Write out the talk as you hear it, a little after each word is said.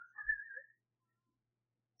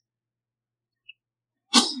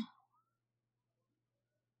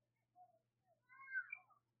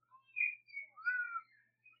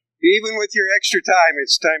Even with your extra time,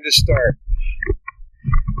 it's time to start.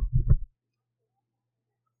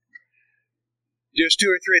 Just two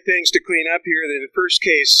or three things to clean up here. In the first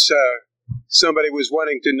case, somebody was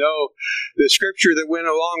wanting to know the scripture that went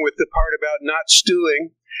along with the part about not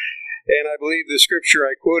stewing. And I believe the scripture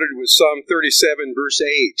I quoted was Psalm 37, verse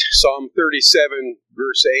 8. Psalm 37,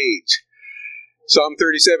 verse 8. Psalm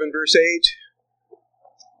 37, verse 8.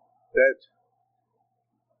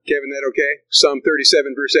 Kevin, that okay? Psalm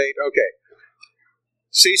 37, verse 8. Okay.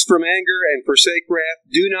 Cease from anger and forsake wrath.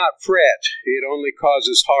 Do not fret. It only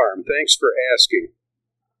causes harm. Thanks for asking.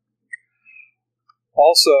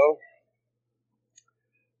 Also,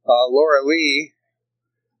 Laura Lee,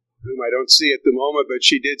 whom I don't see at the moment, but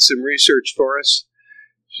she did some research for us.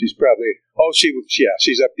 She's probably,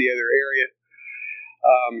 she's up the other area.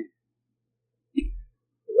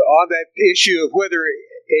 On that issue of whether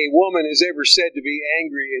a woman is ever said to be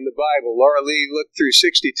angry in the Bible, Laura Lee looked through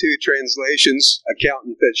 62 translations,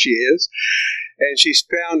 accountant that she is, and she's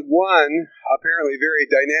found one, apparently very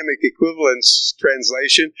dynamic equivalence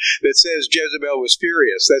translation, that says Jezebel was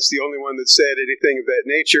furious. That's the only one that said anything of that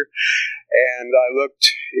nature. And I looked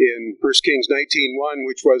in 1 Kings 19:1,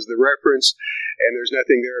 which was the reference, and there's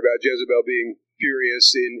nothing there about Jezebel being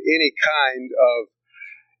furious in any kind of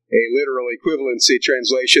a literal equivalency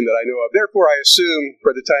translation that I know of. Therefore, I assume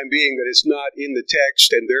for the time being that it's not in the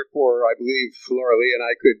text, and therefore I believe Laura Lee and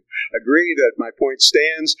I could agree that my point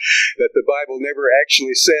stands, that the Bible never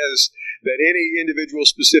actually says that any individual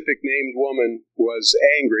specific named woman was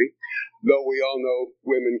angry, though we all know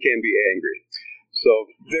women can be angry.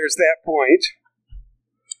 So there's that point.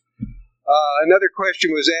 Another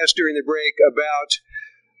question was asked during the break about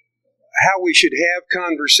how we should have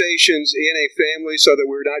conversations in a family so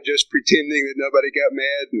that we're not just pretending that nobody got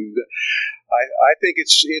mad. And I think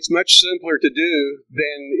it's much simpler to do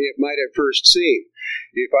than it might at first seem.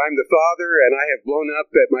 If I'm the father and I have blown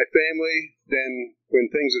up at my family, then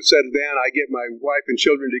when things have settled down, I get my wife and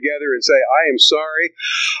children together and say, I am sorry.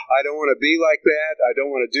 I don't want to be like that. I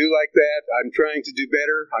don't want to do like that. I'm trying to do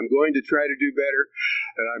better. I'm going to try to do better.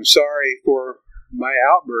 And I'm sorry for my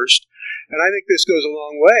outburst. And I think this goes a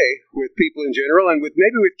long way with people in general and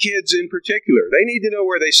maybe with kids in particular. They need to know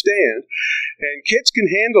where they stand, and kids can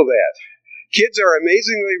handle that. Kids are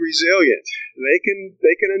amazingly resilient. They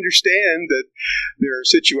can understand that there are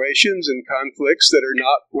situations and conflicts that are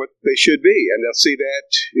not what they should be, and they'll see that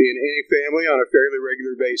in any family on a fairly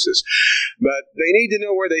regular basis. But they need to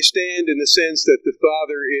know where they stand in the sense that the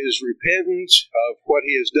father is repentant of what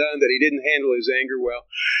he has done, that he didn't handle his anger well,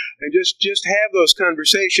 and just have those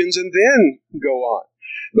conversations and then go on.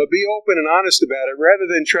 But be open and honest about it rather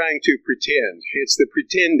than trying to pretend. It's the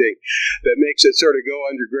pretending that makes it sort of go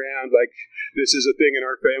underground, like this is a thing in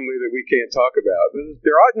our family that we can't talk about.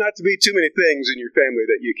 There ought not to be too many things in your family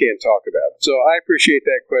that you can't talk about. So I appreciate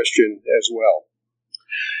that question as well.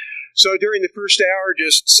 So during the first hour,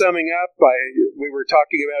 just summing up, we were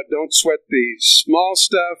talking about don't sweat the small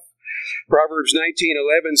stuff. Proverbs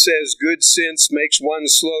 19:11 says, good sense makes one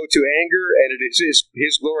slow to anger, and it is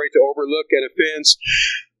his glory to overlook an offense.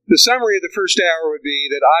 The summary of the first hour would be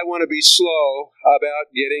that I want to be slow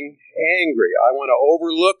about getting angry. I want to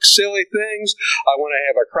overlook silly things. I want to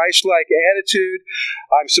have a Christ-like attitude.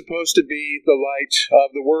 I'm supposed to be the light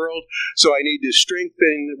of the world, so I need to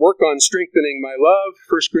work on strengthening my love.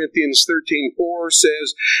 1 Corinthians 13:4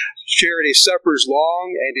 says, charity suffers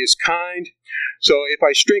long and is kind. So if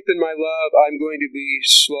I strengthen my love, I'm going to be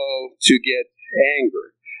slow to get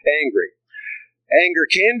angry. Anger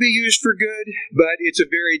can be used for good, but it's a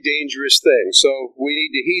very dangerous thing. So we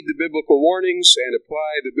need to heed the biblical warnings and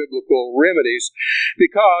apply the biblical remedies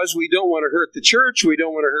because we don't want to hurt the church, we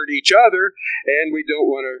don't want to hurt each other, and we don't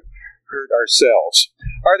want to hurt ourselves.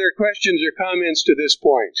 Are there questions or comments to this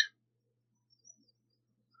point?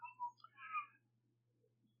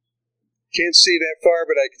 Can't see that far,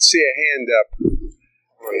 but I can see a hand up.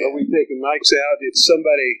 Are we taking mics out? It's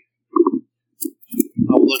somebody.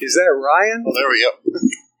 Is that Ryan? Oh, there we go.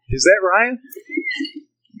 Is that Ryan?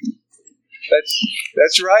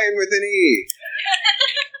 That's Ryan with an E.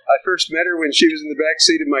 I first met her when she was in the back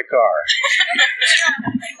seat of my car.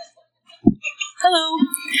 Hello.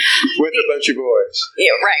 With a bunch of boys.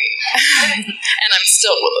 Yeah, right. And I'm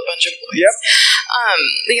still with a bunch of boys. Yep.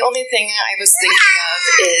 The only thing I was thinking of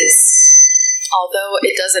is, although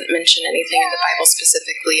it doesn't mention anything in the Bible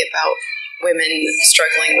specifically about women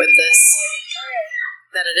struggling with this,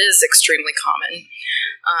 that it is extremely common.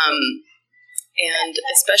 And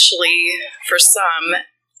especially for some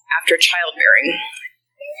after childbearing.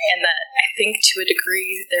 And that I think to a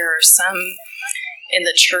degree there are some in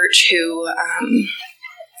the church who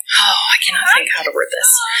I cannot think how to word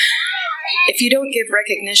this. If you don't give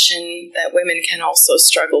recognition that women can also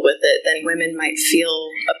struggle with it, then women might feel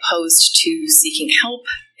opposed to seeking help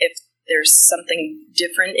if there's something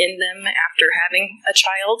different in them after having a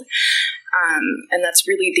child. And that's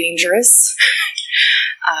really dangerous.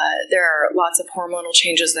 There are lots of hormonal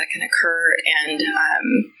changes that can occur, and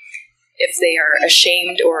if they are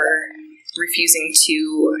ashamed or refusing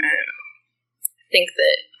to think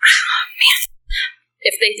that,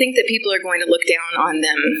 if they think that people are going to look down on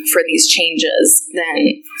them for these changes,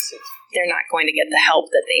 then they're not going to get the help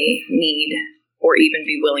that they need or even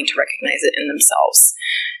be willing to recognize it in themselves.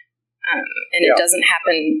 It doesn't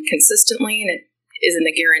happen consistently, and it isn't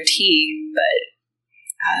a guarantee,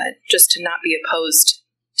 but just to not be opposed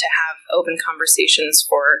to have open conversations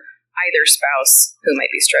for either spouse who might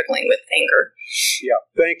be struggling with anger. Yeah,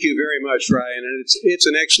 thank you very much, Ryan. And it's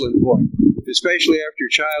an excellent point. Especially after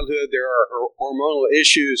childhood, there are hormonal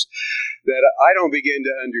issues that I don't begin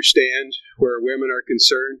to understand where women are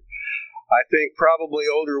concerned. I think probably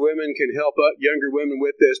older women can help younger women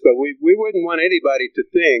with this, but we wouldn't want anybody to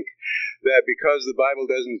think that because the Bible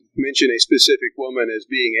doesn't mention a specific woman as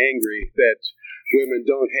being angry, that women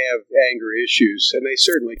don't have anger issues, and they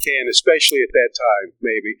certainly can, especially at that time,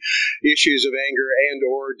 maybe, issues of anger and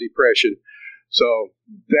or depression. So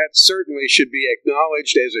that certainly should be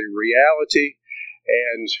acknowledged as a reality,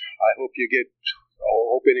 and I hope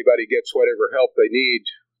anybody gets whatever help they need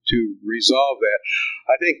to resolve that.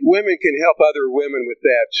 I think women can help other women with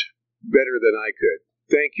that better than I could.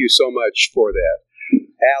 Thank you so much for that.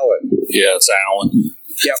 Alan. Yeah, it's Alan.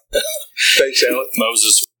 Yep. Thanks, Alan.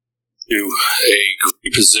 Moses to a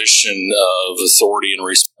great position of authority and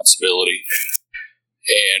responsibility,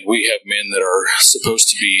 and we have men that are supposed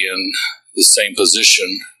to be in the same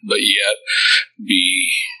position, but yet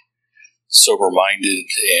be sober-minded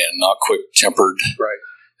and not quick-tempered, right,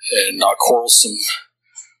 and not quarrelsome.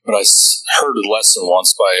 But I heard a lesson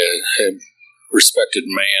once by a respected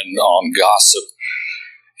man on gossip,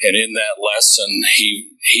 and in that lesson,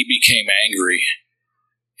 he became angry,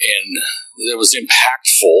 and it was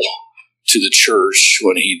impactful to the church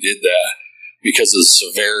when he did that because of the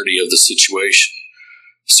severity of the situation.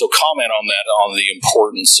 So comment on that, on the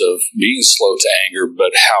importance of being slow to anger,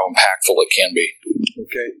 but how impactful it can be.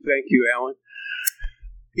 Okay, thank you, Alan.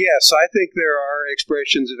 Yes, I think there are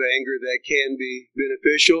expressions of anger that can be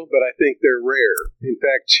beneficial, but I think they're rare. In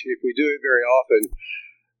fact, if we do it very often,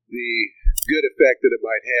 the good effect that it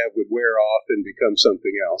might have would wear off and become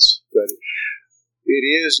something else. But it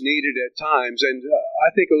is needed at times, and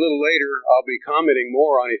I think a little later I'll be commenting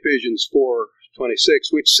more on Ephesians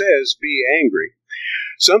 4:26, which says, be angry.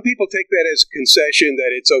 Some people take that as a concession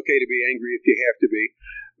that it's okay to be angry if you have to be,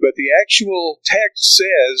 but the actual text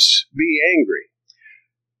says, be angry.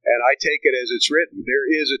 And I take it as it's written. There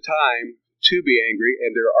is a time to be angry,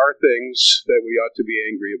 and there are things that we ought to be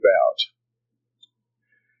angry about.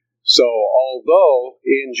 So, although,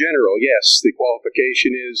 in general, yes, the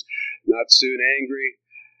qualification is not soon angry,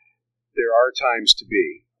 there are times to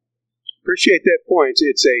be. Appreciate that point.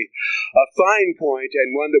 It's a fine point,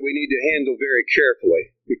 and one that we need to handle very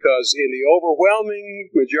carefully, because in the overwhelming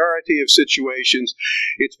majority of situations,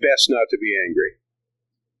 it's best not to be angry.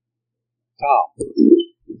 Tom?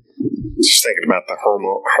 Just thinking about the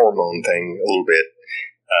hormone thing a little bit,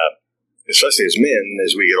 especially as men,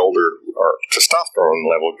 as we get older, our testosterone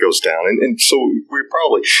level goes down, and so we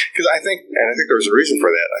probably, because I think there's a reason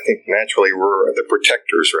for that. I think naturally we're the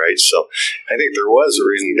protectors, right? So I think there was a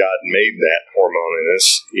reason God made that hormone in us,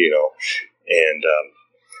 and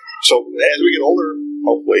so as we get older,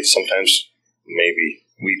 hopefully, sometimes maybe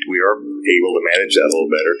we are able to manage that a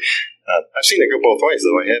little better. I've seen it go both ways,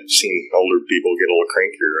 though. I have seen older people get a little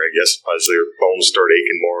crankier, I guess, as their bones start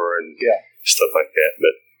aching more and stuff like that.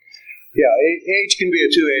 But yeah, age can be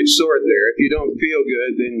a two-edged sword there. If you don't feel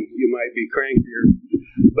good, then you might be crankier.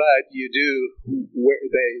 But you do,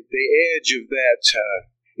 the edge of that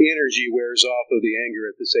energy wears off of the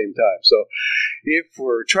anger at the same time. So if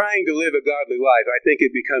we're trying to live a godly life, I think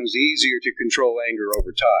it becomes easier to control anger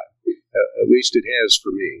over time. At least it has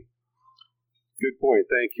for me. Good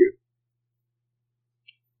point. Thank you.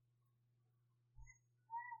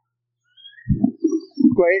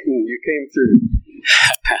 Clayton, you came through.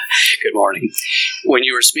 Good morning. When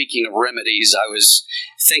you were speaking of remedies, I was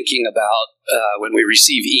thinking about when we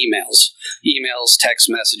receive emails, text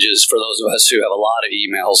messages, for those of us who have a lot of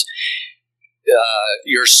emails,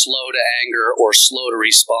 you're slow to anger or slow to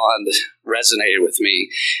respond resonated with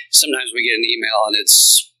me. Sometimes we get an email and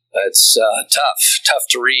it's tough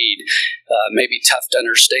to read, maybe tough to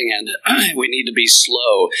understand. We need to be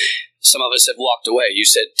slow. some of us have walked away. You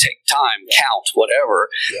said take time, count, whatever.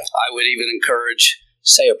 Yeah. I would even encourage,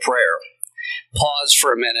 say a prayer. Pause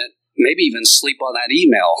for a minute, maybe even sleep on that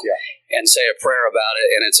email and say a prayer about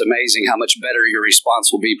it. And it's amazing how much better your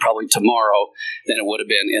response will be probably tomorrow than it would have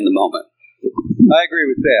been in the moment. I agree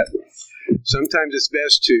with that. Sometimes it's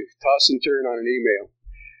best to toss and turn on an email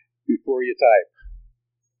before you type.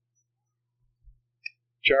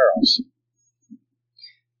 Charles.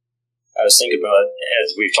 I was thinking about it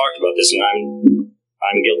as we've talked about this, and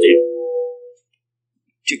I'm guilty of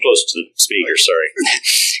too close to the speaker. Sorry,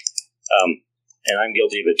 and I'm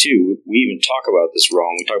guilty of it too. We even talk about this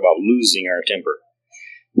wrong. We talk about losing our temper.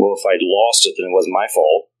 Well, if I'd lost it, then it wasn't my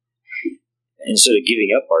fault. Instead of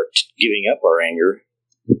giving up our anger,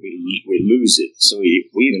 we lose it. So we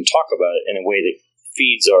even talk about it in a way that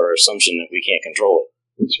feeds our assumption that we can't control it.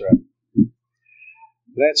 That's right.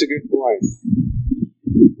 That's a good point.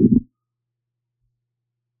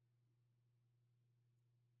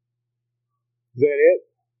 Is that it?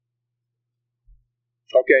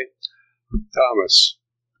 Okay. Thomas.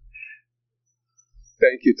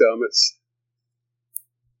 Thank you, Thomas.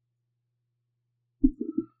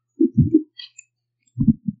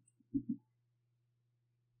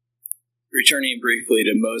 Returning briefly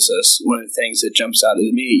to Moses, one of the things that jumps out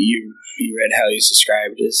at me, you read how he's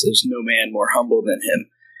described as there's no man more humble than him.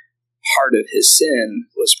 Part of his sin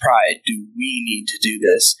was pride. Do we need to do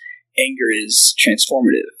this? Anger is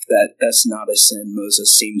transformative. That's not a sin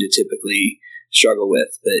Moses seemed to typically struggle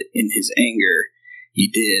with, but in his anger, he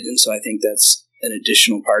did. And so I think that's an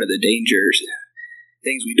additional part of the danger.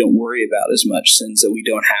 Things we don't worry about as much, sins that we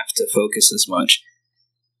don't have to focus as much,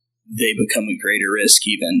 they become a greater risk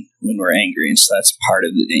even when we're angry. And so that's part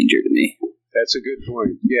of the danger to me. That's a good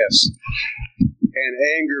point, yes. And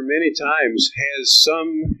anger many times has some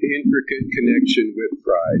intricate connection with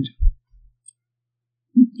pride.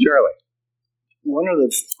 Charlie. One of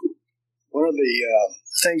the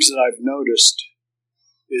things that I've noticed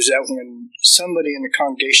is that when somebody in the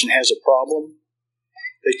congregation has a problem,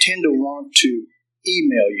 they tend to want to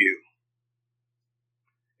email you.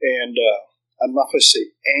 And I'm not going to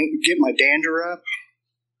say get my dander up,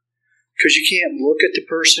 because you can't look at the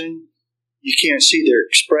person, you can't see their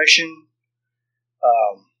expression.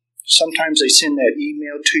 Sometimes they send that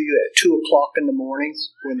email to you at 2 o'clock in the morning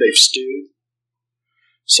when they've stewed.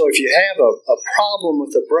 So if you have a problem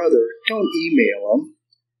with a brother, don't email them.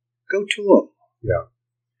 Go to them. Yeah.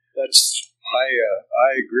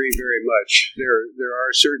 I agree very much. There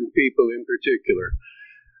are certain people in particular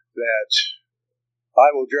that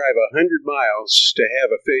I will drive 100 miles to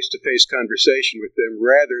have a face-to-face conversation with them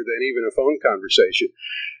rather than even a phone conversation,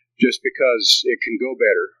 just because it can go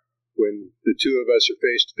better. When the two of us are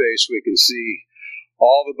face-to-face, we can see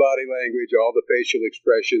all the body language, all the facial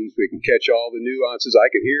expressions. We can catch all the nuances. I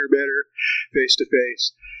can hear better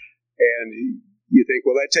face-to-face. And you think,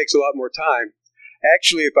 well, that takes a lot more time.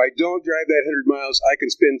 Actually, if I don't drive that 100 miles, I can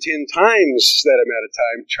spend 10 times that amount of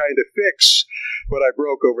time trying to fix what I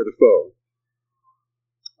broke over the phone.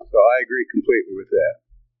 So I agree completely with that.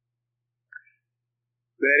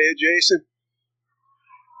 That it, Jason?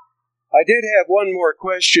 I did have one more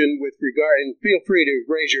question with regard, and feel free to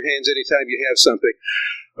raise your hands anytime you have something,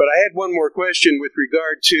 but I had one more question with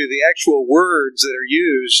regard to the actual words that are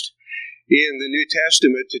used in the New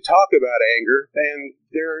Testament to talk about anger, and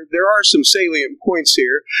there are some salient points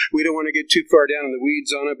here. We don't want to get too far down in the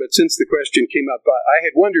weeds on it, but since the question came up, I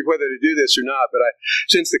had wondered whether to do this or not, but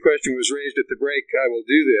since the question was raised at the break, I will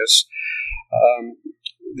do this.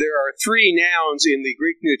 There are 3 nouns in the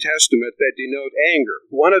Greek New Testament that denote anger.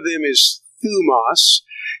 One of them is thumos,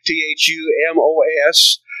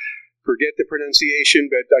 Thumos. Forget the pronunciation,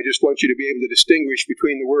 but I just want you to be able to distinguish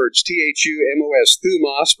between the words. Thumos,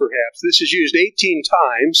 thumos, perhaps. This is used 18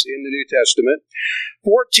 times in the New Testament.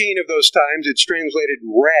 14 of those times it's translated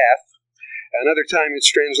wrath. Another time it's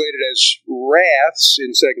translated as wraths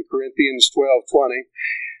in 2 Corinthians 12:20.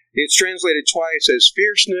 It's translated twice as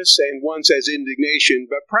fierceness and once as indignation,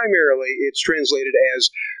 but primarily it's translated as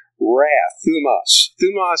wrath, thumos.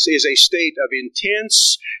 Thumos is a state of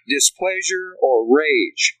intense displeasure or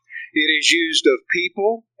rage. It is used of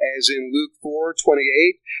people, as in Luke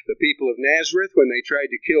 4:28, the people of Nazareth when they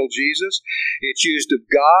tried to kill Jesus. It's used of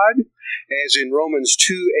God, as in Romans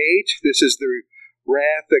 2:8. This is the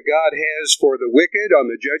wrath that God has for the wicked on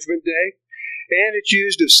the judgment day. And it's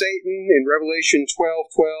used of Satan in Revelation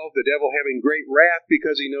 12:12, the devil having great wrath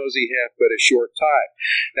because he knows he hath but a short time.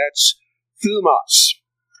 That's thumos.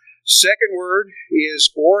 Second word is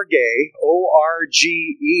orge,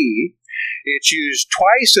 O-R-G-E. It's used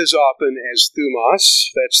twice as often as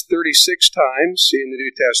thumos. That's 36 times in the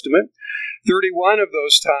New Testament. 31 of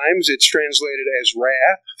those times it's translated as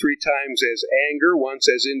wrath, 3 times as anger, once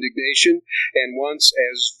as indignation, and once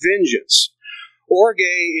as vengeance. Orge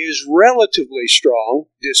is relatively strong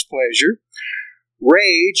displeasure.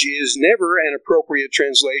 Rage is never an appropriate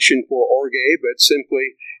translation for orge, but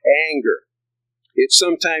simply anger. It's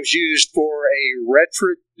sometimes used for a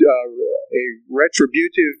retributive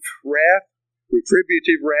wrath,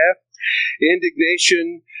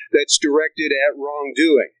 indignation that's directed at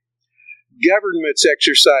wrongdoing. Governments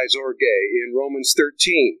exercise orge in Romans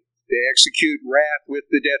 13. They execute wrath with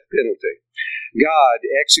the death penalty. God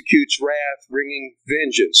executes wrath, bringing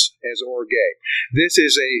vengeance as orge. This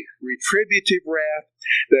is a retributive wrath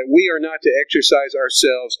that we are not to exercise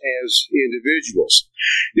ourselves as individuals.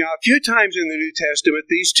 Now, a few times in the New Testament,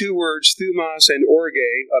 these two words, thumos and orge,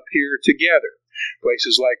 appear together.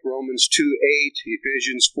 Places like Romans 2:8,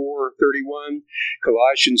 Ephesians 4:31,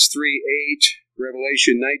 Colossians 3:8,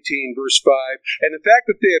 Revelation 19, verse 5. And the fact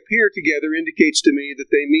that they appear together indicates to me that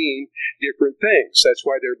they mean different things. That's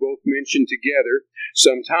why they're both mentioned together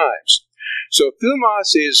sometimes. So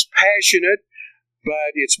thumos is passionate,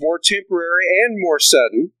 but it's more temporary and more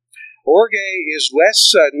sudden. Orge is less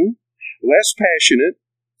sudden, less passionate,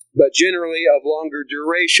 but generally of longer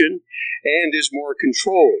duration and is more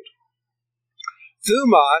controlled.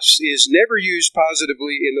 Thumos is never used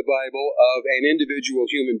positively in the Bible of an individual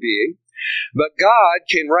human being, but God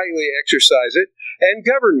can rightly exercise it, and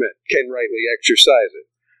government can rightly exercise it,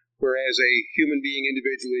 whereas a human being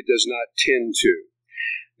individually does not tend to.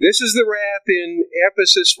 This is the wrath in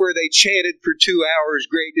Ephesus where they chanted for 2 hours,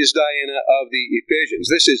 "Great is Diana of the Ephesians."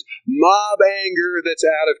 This is mob anger that's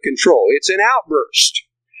out of control. It's an outburst.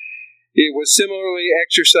 It was similarly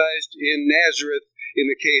exercised in Nazareth in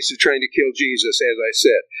the case of trying to kill Jesus, as I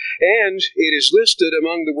said. And it is listed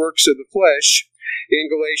among the works of the flesh in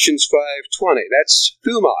Galatians 5:20. That's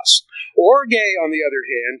thumos. Orge, on the other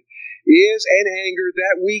hand, is an anger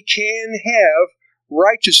that we can have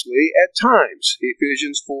righteously at times.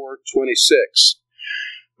 Ephesians 4:26.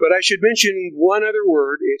 But I should mention one other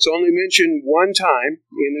word. It's only mentioned one time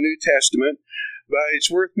in the New Testament, but it's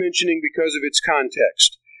worth mentioning because of its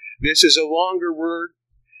context. This is a longer word,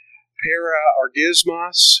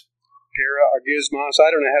 para-argismos.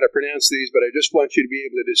 I don't know how to pronounce these, but I just want you to be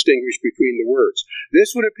able to distinguish between the words.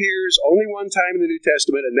 This one appears only one time in the New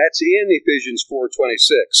Testament, and that's in Ephesians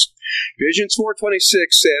 4:26. Ephesians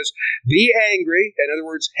 4:26 says, "Be angry," in other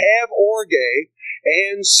words, have orge,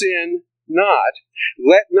 "and sin not.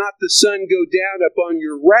 Let not the sun go down upon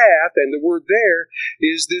your wrath," and the word there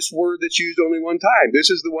is this word that's used only one time. This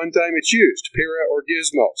is the one time it's used,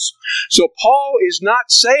 para-orgismos. So Paul is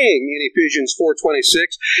not saying in Ephesians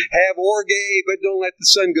 4:26, have orge, but don't let the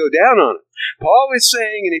sun go down on it. Paul is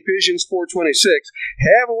saying in Ephesians 4:26,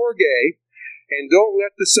 have orge, and don't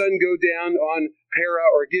let the sun go down on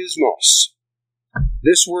para-orgismos.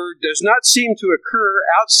 This word does not seem to occur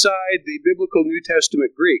outside the biblical New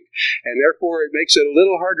Testament Greek, and therefore it makes it a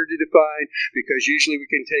little harder to define, because usually we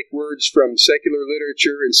can take words from secular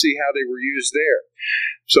literature and see how they were used there.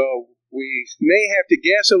 So we may have to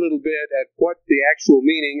guess a little bit at what the actual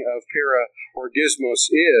meaning of para-orgismos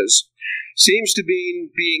is. Seems to be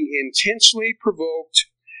being intensely provoked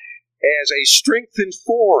as a strengthened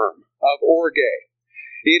form of orge.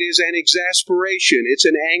 It is an exasperation. It's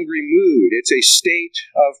an angry mood. It's a state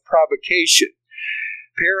of provocation.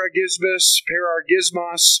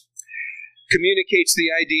 Para-orgismos communicates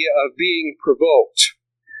the idea of being provoked.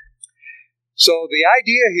 So the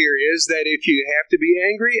idea here is that if you have to be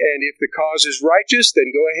angry, and if the cause is righteous,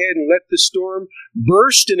 then go ahead and let the storm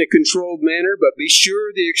burst in a controlled manner, but be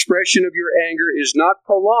sure the expression of your anger is not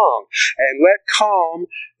prolonged, and let calm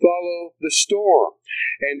follow the storm.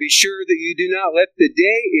 And be sure that you do not let the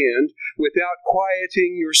day end without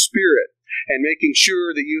quieting your spirit and making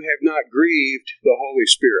sure that you have not grieved the Holy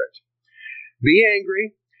Spirit. Be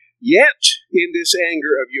angry, yet in this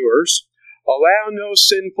anger of yours, allow no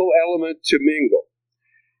sinful element to mingle.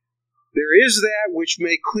 There is that which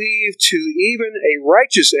may cleave to even a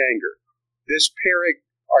righteous anger, this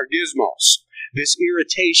para-orgismos, this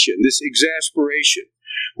irritation, this exasperation,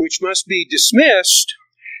 which must be dismissed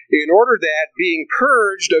in order that, being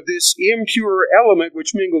purged of this impure element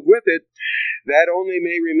which mingled with it, that only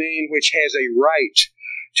may remain which has a right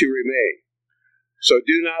to remain. So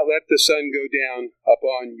do not let the sun go down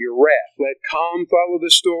upon your wrath. Let calm follow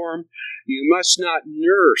the storm. You must not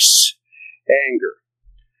nurse anger.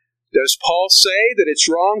 Does Paul say that it's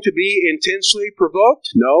wrong to be intensely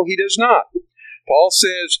provoked? No, he does not. Paul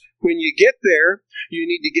says when you get there, you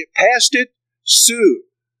need to get past it soon.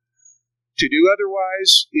 To do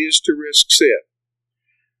otherwise is to risk sin.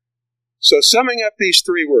 So summing up these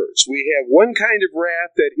three words, we have one kind of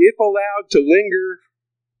wrath that, if allowed to linger,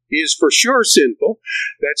 is for sure sinful.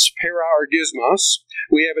 That's paraorgismos.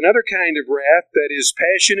 We have another kind of wrath that is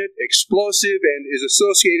passionate, explosive, and is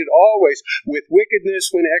associated always with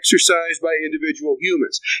wickedness when exercised by individual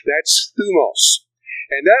humans. That's thumos.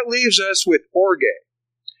 And that leaves us with orge,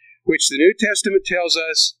 which the New Testament tells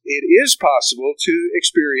us it is possible to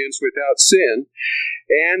experience without sin,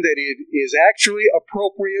 and that it is actually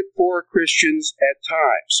appropriate for Christians at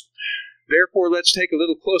times. Therefore, let's take a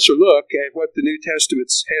little closer look at what the New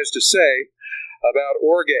Testament has to say about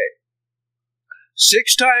orge.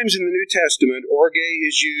 6 times in the New Testament, orge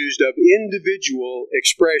is used of individual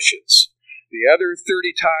expressions. The other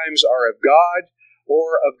 30 times are of God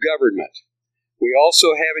or of government. We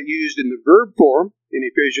also have it used in the verb form in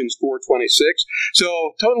Ephesians 4:26.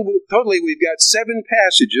 So totally we've got 7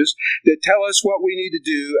 passages that tell us what we need to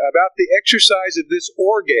do about the exercise of this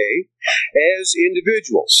orge as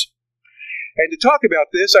individuals. And to talk about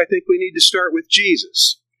this, I think we need to start with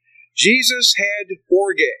Jesus. Jesus had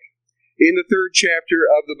orge in the 3rd chapter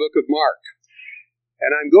of the book of Mark.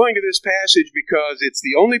 And I'm going to this passage because it's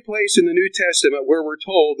the only place in the New Testament where we're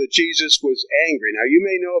told that Jesus was angry. Now, you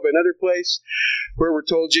may know of another place where we're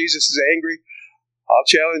told Jesus is angry. I'll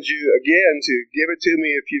challenge you again to give it to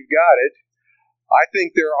me if you've got it. I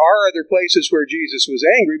think there are other places where Jesus was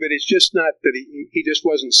angry, but it's just not that he just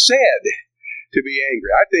wasn't said to be angry.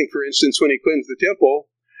 I think, for instance, when he cleansed the temple,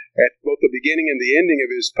 at both the beginning and the ending of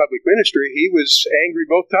his public ministry, he was angry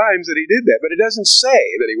both times that he did that, but it doesn't say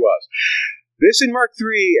that he was. This in Mark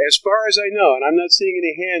 3, as far as I know, and I'm not seeing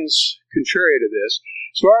any hands contrary to this,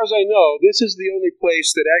 as far as I know, this is the only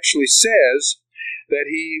place that actually says that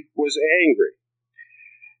he was angry.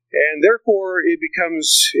 And therefore, it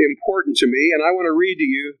becomes important to me, and I want to read to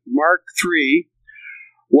you Mark 3,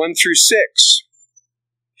 1 through 6.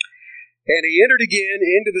 And he entered again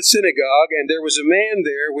into the synagogue, and there was a man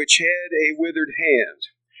there which had a withered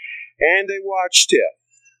hand. And they watched him,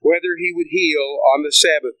 whether he would heal on the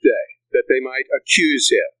Sabbath day, that they might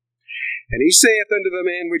accuse him. And he saith unto the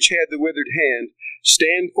man which had the withered hand,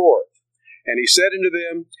 Stand forth. And he said unto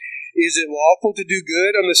them, Is it lawful to do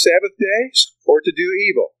good on the Sabbath days, or to do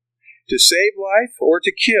evil, to save life, or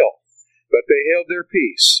to kill? But they held their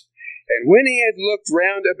peace. And when he had looked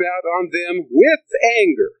round about on them with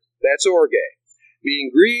anger, that's orge,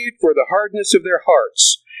 being grieved for the hardness of their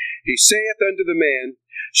hearts, he saith unto the man,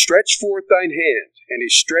 Stretch forth thine hand. And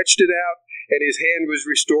he stretched it out, and his hand was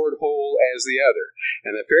restored whole as the other.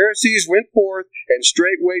 And the Pharisees went forth, and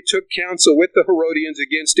straightway took counsel with the Herodians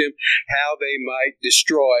against him, how they might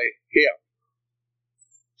destroy him.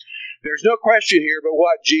 There's no question here but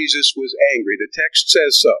what Jesus was angry. The text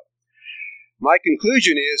says so. My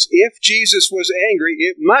conclusion is, if Jesus was angry,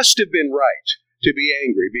 it must have been right to be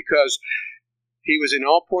angry, because he was in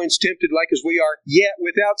all points tempted like as we are, yet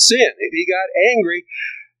without sin. If he got angry,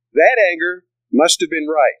 that anger must have been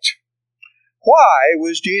right. Why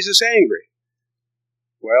was Jesus angry?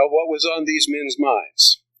 Well, what was on these men's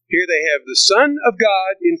minds? Here they have the Son of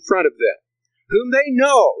God in front of them, whom they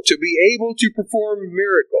know to be able to perform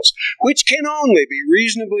miracles, which can only be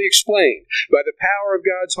reasonably explained by the power of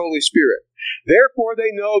God's Holy Spirit. Therefore, they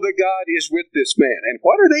know that God is with this man. And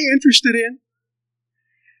what are they interested in?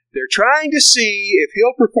 They're trying to see if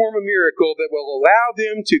he'll perform a miracle that will allow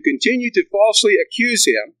them to continue to falsely accuse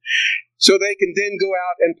him, so they can then go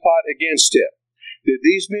out and plot against him. Did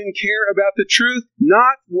these men care about the truth?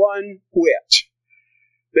 Not one whit.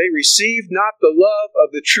 They received not the love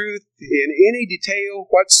of the truth in any detail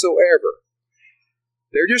whatsoever.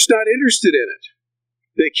 They're just not interested in it.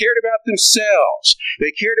 They cared about themselves.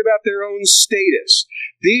 They cared about their own status.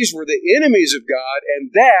 These were the enemies of God,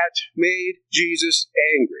 and that made Jesus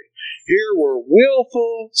angry. Here were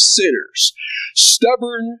willful sinners,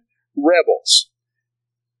 stubborn rebels.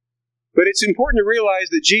 But it's important to realize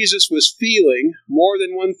that Jesus was feeling more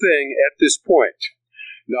than one thing at this point.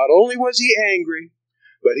 Not only was he angry,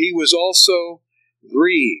 but he was also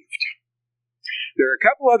grieved. There are a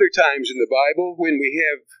couple other times in the Bible when we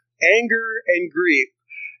have anger and grief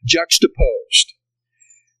juxtaposed.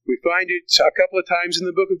 We find it a couple of times in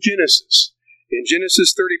the book of Genesis. In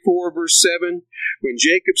Genesis 34, verse 7, when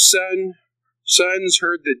Jacob's sons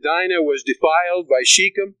heard that Dinah was defiled by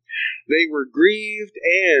Shechem, they were grieved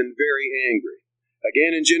and very angry.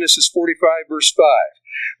 Again in Genesis 45, verse 5,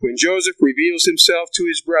 when Joseph reveals himself to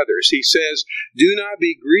his brothers, he says, Do not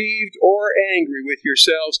be grieved or angry with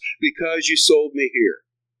yourselves because you sold me here.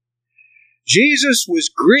 Jesus was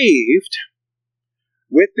grieved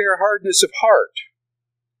with their hardness of heart.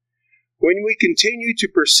 When we continue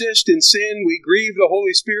to persist in sin, we grieve the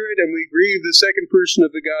Holy Spirit and we grieve the second person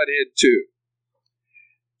of the Godhead too.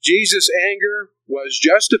 Jesus' anger was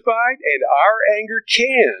justified, and our anger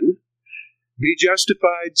can be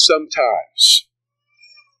justified sometimes.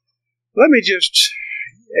 Let me just,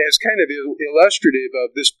 as kind of illustrative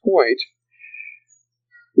of this point,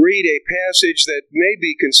 read a passage that may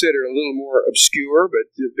be considered a little more obscure,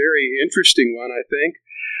 but a very interesting one, I think,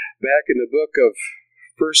 back in the book of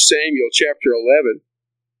 1 Samuel chapter 11.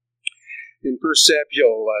 In 1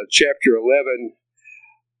 Samuel chapter 11,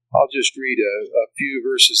 I'll just read a few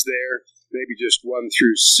verses there, maybe just 1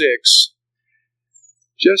 through 6,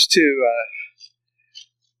 just to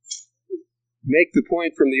make the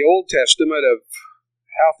point from the Old Testament of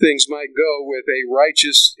how things might go with a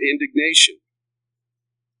righteous indignation.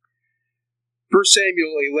 1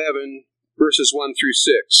 Samuel 11, verses 1 through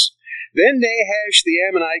 6. Then Nahash the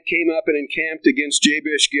Ammonite came up and encamped against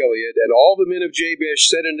Jabesh Gilead, and all the men of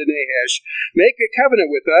Jabesh said unto Nahash, Make a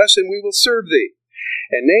covenant with us, and we will serve thee.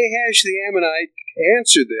 And Nahash the Ammonite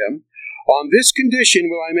answered them, On this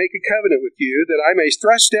condition will I make a covenant with you, that I may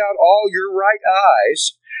thrust out all your right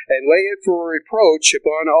eyes, and lay it for a reproach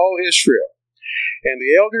upon all Israel. And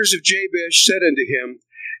the elders of Jabesh said unto him,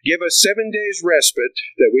 Give us 7 days' respite,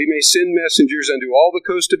 that we may send messengers unto all the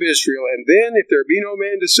coast of Israel, and then, if there be no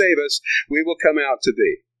man to save us, we will come out to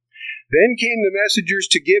thee. Then came the messengers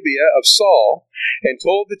to Gibeah of Saul, and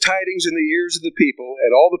told the tidings in the ears of the people,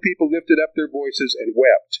 and all the people lifted up their voices and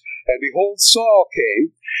wept. And behold, Saul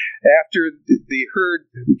came after the herd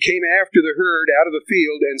out of the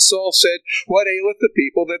field, and Saul said, What aileth the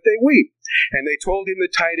people that they weep? And they told him the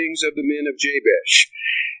tidings of the men of Jabesh.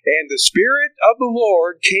 And the Spirit of the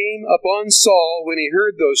Lord came upon Saul when he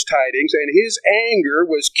heard those tidings, and his anger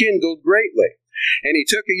was kindled greatly. And he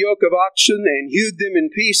took a yoke of oxen, and hewed them in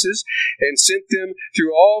pieces, and sent them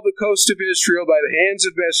through all the coast of Israel by the hands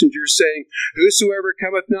of messengers, saying, Whosoever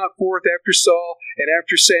cometh not forth after Saul and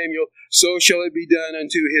after Samuel, so shall it be done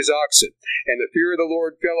unto his oxen. And the fear of the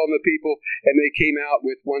Lord fell on the people, and they came out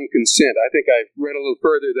with one consent. I think I read a little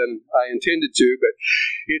further than I intended to, but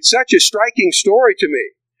it's such a striking story to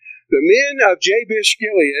me. The men of Jabesh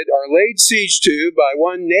Gilead are laid siege to by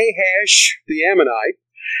one Nahash the Ammonite,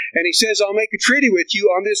 and he says, I'll make a treaty with you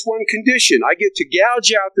on this one condition. I get to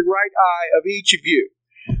gouge out the right eye of each of you.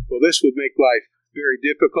 Well, this would make life very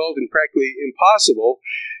difficult and practically impossible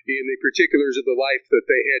in the particulars of the life that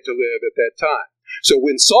they had to live at that time. So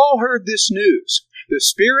when Saul heard this news, the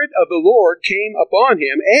Spirit of the Lord came upon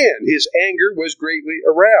him, and his anger was greatly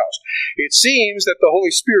aroused. It seems that the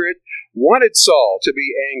Holy Spirit wanted Saul to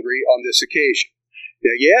be angry on this occasion.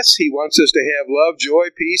 Now, yes, he wants us to have love, joy,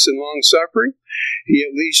 peace, and long-suffering. He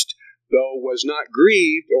at least, though, was not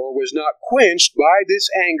grieved or was not quenched by this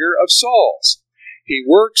anger of Saul's. He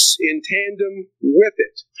works in tandem with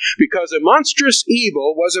it, because a monstrous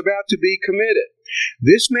evil was about to be committed.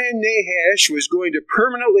 This man Nahash was going to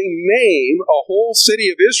permanently maim a whole city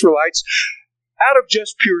of Israelites out of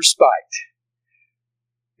just pure spite.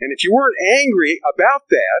 And if you weren't angry about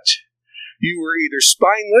that, you were either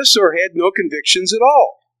spineless or had no convictions at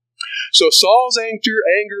all. So Saul's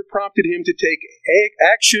anger prompted him to take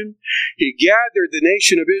action. He gathered the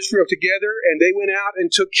nation of Israel together, and they went out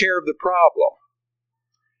and took care of the problem.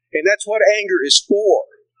 And that's what anger is for.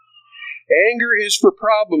 Anger is for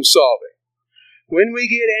problem solving. When we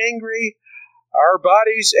get angry, our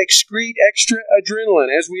bodies excrete extra adrenaline,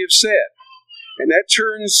 as we have said. And that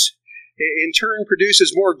in turn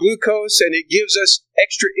produces more glucose, and it gives us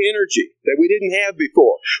extra energy that we didn't have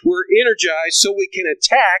before. We're energized so we can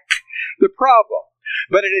attack the problem.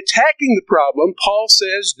 But in attacking the problem, Paul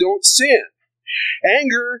says, don't sin.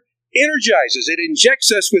 Anger energizes. It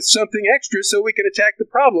injects us with something extra so we can attack the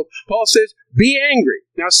problem. Paul says, be angry.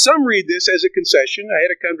 Now, some read this as a concession. I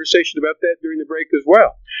had a conversation about that during the break as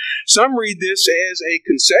well. Some read this as a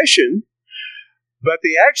concession, but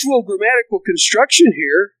the actual grammatical construction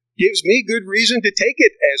here gives me good reason to take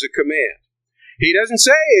it as a command. He doesn't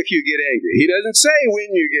say if you get angry. He doesn't say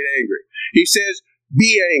when you get angry. He says,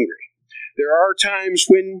 be angry. There are times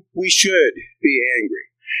when we should be angry.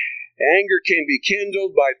 Anger can be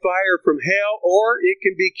kindled by fire from hell, or it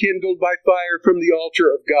can be kindled by fire from the altar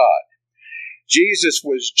of God. Jesus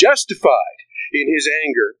was justified in his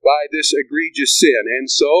anger by this egregious sin, and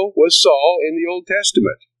so was Saul in the Old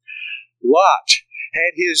Testament. Lot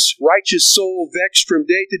had his righteous soul vexed from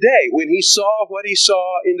day to day when he saw what he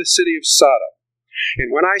saw in the city of Sodom.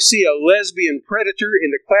 And when I see a lesbian predator in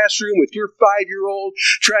the classroom with your 5-year-old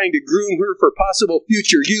trying to groom her for possible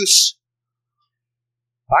future use,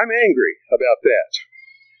 I'm angry about that.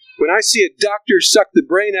 When I see a doctor suck the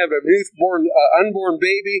brain out of an unborn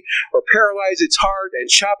baby or paralyze its heart and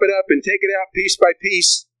chop it up and take it out piece by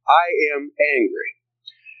piece, I am angry.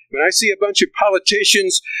 When I see a bunch of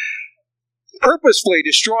politicians purposefully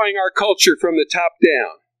destroying our culture from the top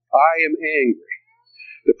down, I am angry.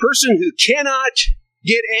 The person who cannot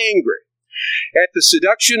get angry at the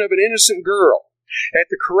seduction of an innocent girl, at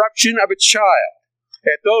the corruption of a child,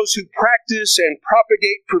 at those who practice and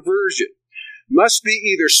propagate perversion, must be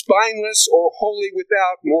either spineless or wholly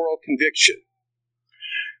without moral conviction.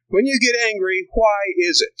 When you get angry, why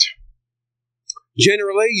is it?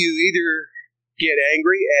 Generally, you either get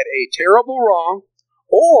angry at a terrible wrong,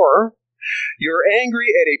 or you're angry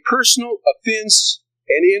at a personal offense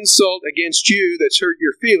and insult against you that's hurt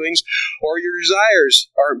your feelings, or your desires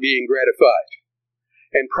aren't being gratified.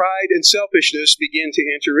 And pride and selfishness begin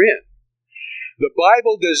to enter in. The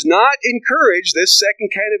Bible does not encourage this second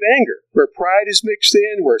kind of anger, where pride is mixed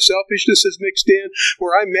in, where selfishness is mixed in,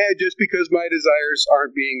 where I'm mad just because my desires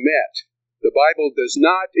aren't being met. The Bible does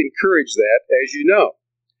not encourage that, as you know.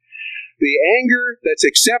 The anger that's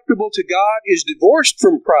acceptable to God is divorced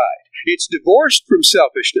from pride. It's divorced from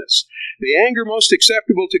selfishness. The anger most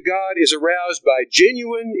acceptable to God is aroused by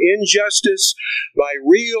genuine injustice, by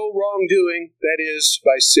real wrongdoing, that is,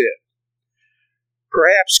 by sin.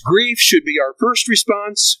 Perhaps grief should be our first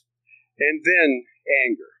response, and then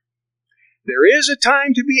anger. There is a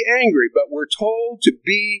time to be angry, but we're told to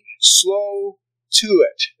be slow to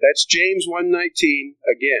it. That's James 1:19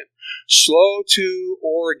 again. Slow to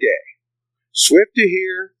orge. Swift to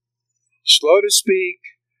hear, slow to speak,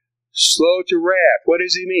 slow to wrath. What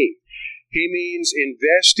does he mean? He means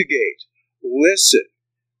investigate, listen,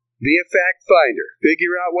 be a fact finder,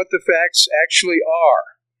 figure out what the facts actually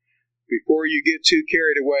are before you get too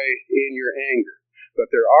carried away in your anger.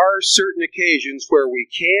 But there are certain occasions where we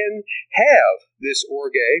can have this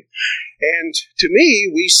orge, and to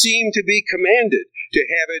me, we seem to be commanded to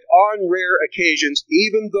have it on rare occasions,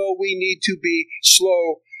 even though we need to be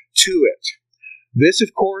slow to it. This,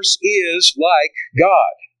 of course, is like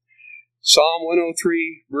God. Psalm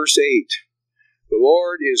 103, verse 8. The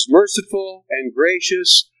Lord is merciful and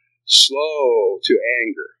gracious, slow to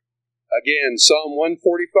anger. Again, Psalm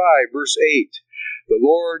 145, verse 8. The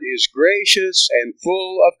Lord is gracious and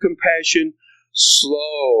full of compassion,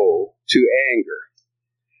 slow to anger.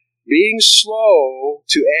 Being slow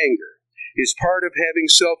to anger is part of having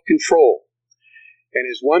self-control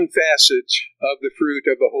and is one facet of the fruit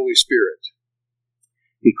of the Holy Spirit.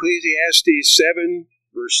 Ecclesiastes 7,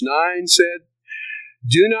 verse 9 said,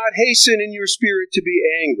 Do not hasten in your spirit to be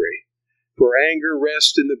angry, for anger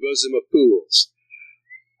rests in the bosom of fools.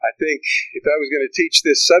 I think if I was going to teach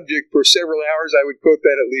this subject for several hours, I would quote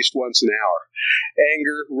that at least once an hour.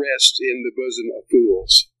 Anger rests in the bosom of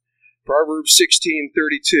fools. Proverbs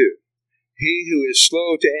 16:32. He who is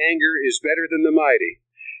slow to anger is better than the mighty,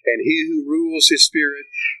 and he who rules his spirit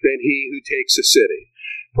than he who takes a city.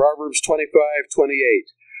 Proverbs 25:28.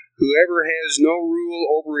 Whoever has no rule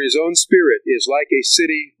over his own spirit is like a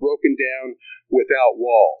city broken down without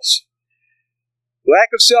walls. Lack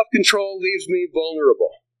of self-control leaves me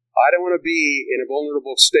vulnerable. I don't want to be in a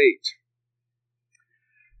vulnerable state.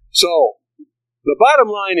 So, the bottom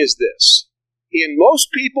line is this. In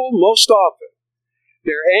most people, most often,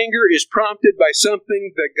 their anger is prompted by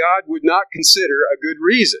something that God would not consider a good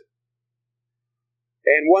reason.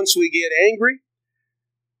 And once we get angry,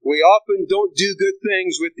 we often don't do good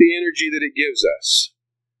things with the energy that it gives us.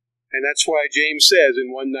 And that's why James says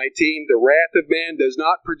in 1:19, the wrath of man does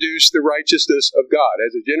not produce the righteousness of God.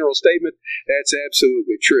 As a general statement, that's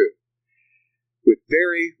absolutely true. With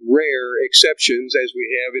very rare exceptions, as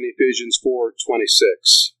we have in Ephesians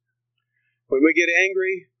 4:26. When we get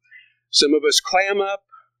angry, some of us clam up,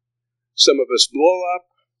 some of us blow up,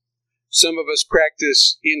 some of us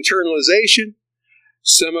practice internalization,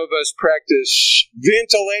 some of us practice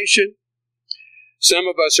ventilation, some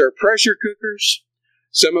of us are pressure cookers,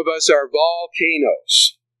 some of us are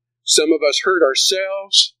volcanoes, some of us hurt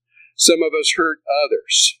ourselves, some of us hurt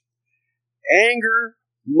others. Anger,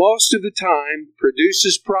 most of the time,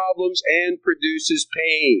 produces problems and produces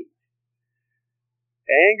pain.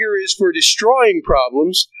 Anger is for destroying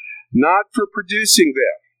problems, not for producing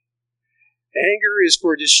them. Anger is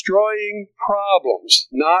for destroying problems,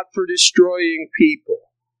 not for destroying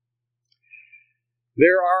people.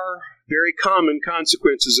 There are very common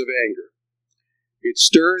consequences of anger. It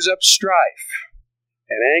stirs up strife.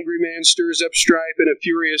 An angry man stirs up strife, and a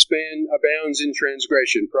furious man abounds in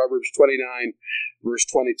transgression. Proverbs 29, verse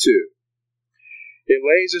 22. It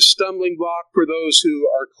lays a stumbling block for those who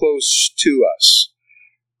are close to us.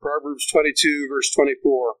 Proverbs 22, verse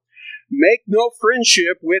 24. Make no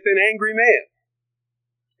friendship with an angry man,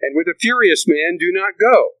 and with a furious man do not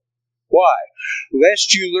go. Why?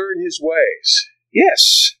 Lest you learn his ways.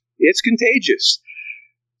 Yes, it's contagious.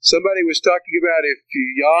 Somebody was talking about if you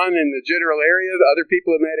yawn in the general area, the other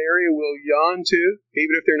people in that area will yawn too,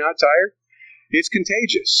 even if they're not tired. It's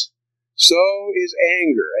contagious. So is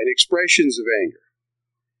anger and expressions of anger.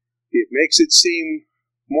 It makes it seem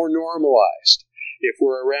more normalized if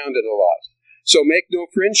we're around it a lot. So make no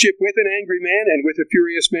friendship with an angry man, and with a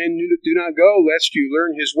furious man do not go, lest you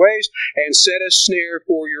learn his ways and set a snare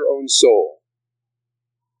for your own soul.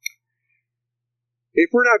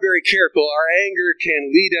 If we're not very careful, our anger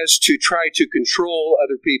can lead us to try to control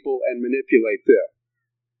other people and manipulate them,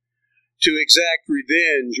 to exact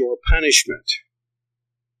revenge or punishment.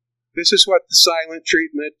 This is what the silent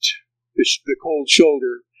treatment, the cold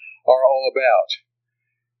shoulder, are all about.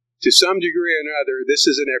 To some degree or another, this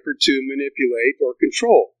is an effort to manipulate or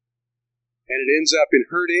control. And it ends up in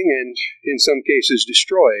hurting and, in some cases,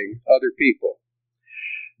 destroying other people.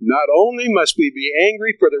 Not only must we be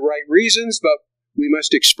angry for the right reasons, but we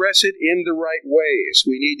must express it in the right ways.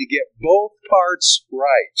 We need to get both parts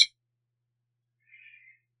right.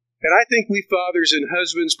 And I think we fathers and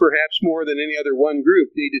husbands, perhaps more than any other one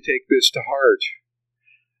group, need to take this to heart.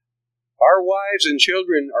 Our wives and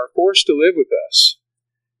children are forced to live with us.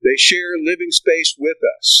 They share living space with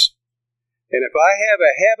us. And if I have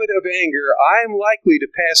a habit of anger, I'm likely to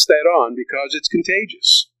pass that on because it's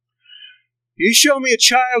contagious. You show me a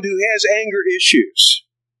child who has anger issues,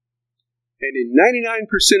 and in 99%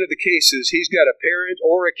 of the cases, he's got a parent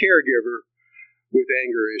or a caregiver with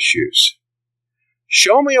anger issues.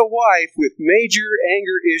 Show me a wife with major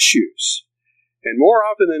anger issues, and more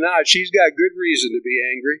often than not, she's got good reason to be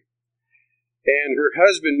angry, and her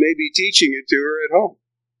husband may be teaching it to her at home.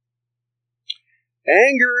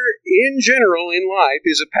 Anger, in general, in life,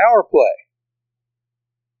 is a power play.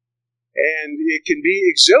 And it can be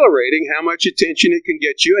exhilarating how much attention it can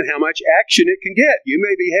get you and how much action it can get. You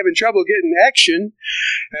may be having trouble getting action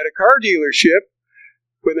at a car dealership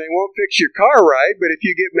when they won't fix your car right, but if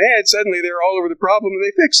you get mad, suddenly they're all over the problem and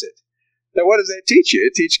they fix it. Now, what does that teach you?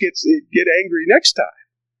 It teaches you get angry next time.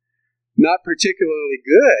 Not particularly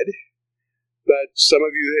good, but some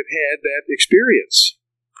of you have had that experience.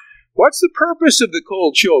 What's the purpose of the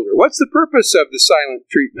cold shoulder? What's the purpose of the silent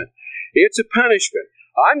treatment? It's a punishment.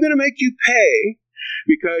 I'm going to make you pay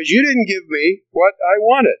because you didn't give me what I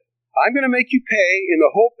wanted. I'm going to make you pay in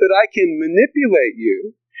the hope that I can manipulate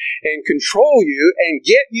you and control you and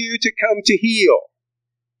get you to come to heel.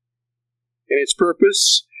 And its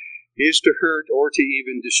purpose is to hurt or to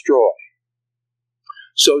even destroy.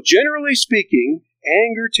 So generally speaking,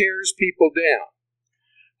 anger tears people down.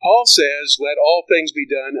 Paul says, let all things be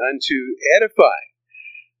done unto edifying.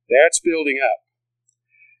 That's building up.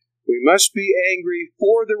 We must be angry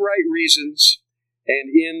for the right reasons and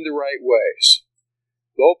in the right ways.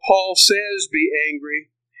 Though Paul says be angry,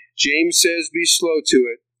 James says be slow to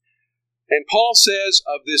it. And Paul says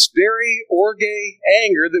of this very orge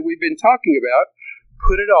anger that we've been talking about,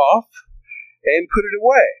 put it off and put it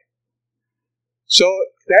away. So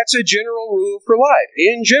that's a general rule for life.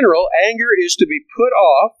 In general, anger is to be put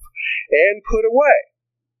off and put away.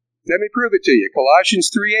 Let me prove it to you.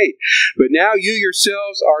 Colossians 3:8. But now you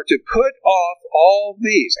yourselves are to put off all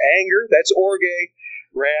these. Anger, that's orge,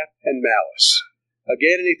 wrath, and malice.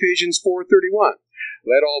 Again in Ephesians 4:31.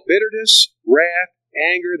 Let all bitterness, wrath,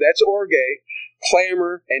 anger, that's orge,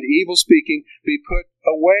 clamor, and evil speaking be put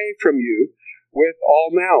away from you with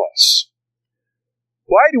all malice.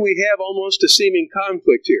 Why do we have almost a seeming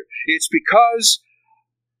conflict here? It's because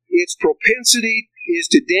its propensity is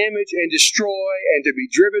to damage and destroy and to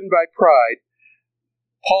be driven by pride.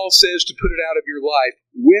 Paul says to put it out of your life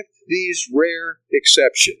with these rare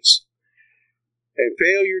exceptions. And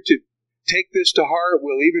failure to take this to heart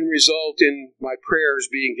will even result in my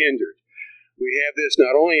prayers being hindered. We have this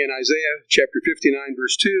not only in Isaiah chapter 59,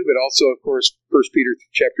 verse 2, but also, of course, 1 Peter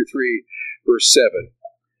chapter 3, verse 7.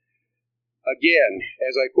 Again,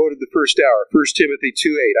 as I quoted the first hour, 1 Timothy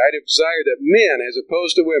 2:8, I desire that men, as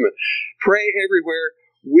opposed to women, pray everywhere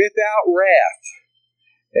without wrath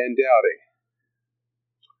and doubting.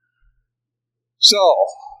 So,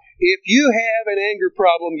 if you have an anger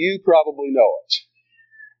problem, you probably know it,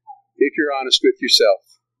 if you're honest with yourself.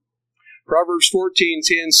 Proverbs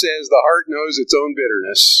 14:10 says, the heart knows its own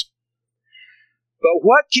bitterness. But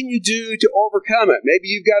what can you do to overcome it? Maybe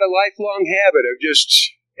you've got a lifelong habit of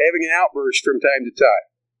just having an outburst from time to time.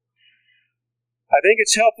 I think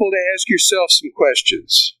it's helpful to ask yourself some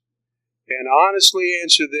questions and honestly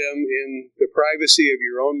answer them in the privacy of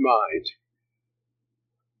your own mind.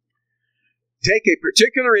 Take a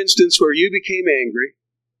particular instance where you became angry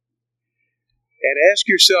and ask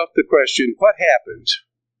yourself the question, what happened?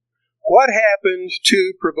 What happened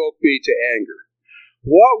to provoke me to anger?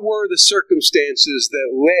 What were the circumstances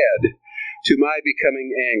that led to my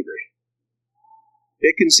becoming angry?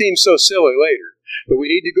 It can seem so silly later, but we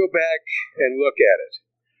need to go back and look at it.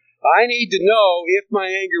 I need to know if my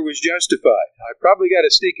anger was justified. I probably got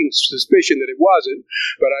a sneaking suspicion that it wasn't,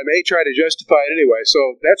 but I may try to justify it anyway.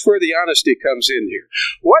 So that's where the honesty comes in here.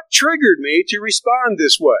 What triggered me to respond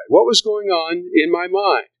this way? What was going on in my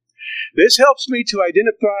mind? This helps me to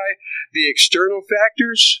identify the external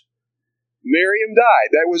factors. Miriam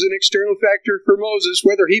died. That was an external factor for Moses,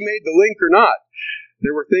 whether he made the link or not.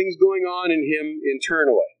 There were things going on in him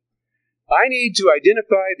internally. I need to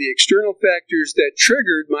identify the external factors that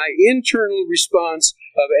triggered my internal response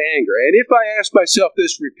of anger. And if I ask myself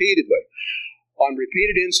this repeatedly, on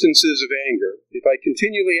repeated instances of anger, if I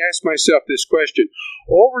continually ask myself this question,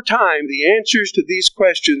 over time the answers to these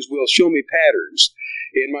questions will show me patterns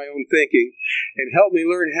in my own thinking and help me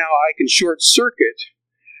learn how I can short-circuit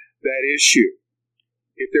that issue.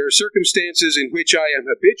 If there are circumstances in which I am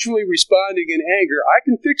habitually responding in anger, I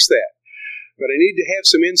can fix that. But I need to have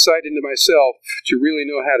some insight into myself to really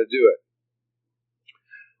know how to do it.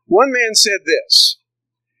 One man said this.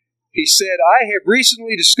 He said, I have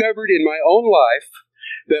recently discovered in my own life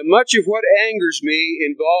that much of what angers me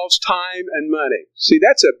involves time and money. See,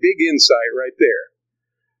 that's a big insight right there.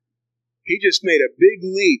 He just made a big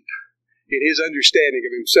leap in his understanding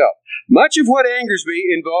of himself. Much of what angers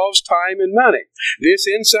me involves time and money. This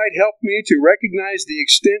insight helped me to recognize the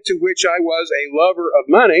extent to which I was a lover of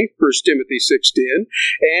money, 1 Timothy 6:10,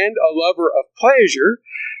 and a lover of pleasure,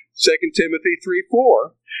 2 Timothy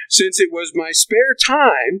 3:4, since it was my spare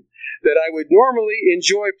time that I would normally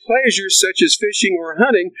enjoy pleasures such as fishing or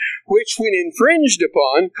hunting, which when infringed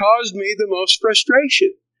upon caused me the most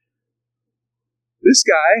frustration. This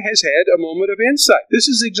guy has had a moment of insight. This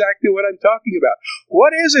is exactly what I'm talking about.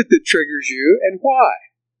 What is it that triggers you and why?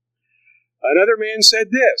 Another man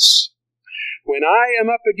said this, when I am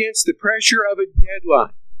up against the pressure of a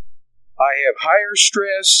deadline, I have higher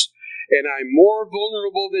stress and I'm more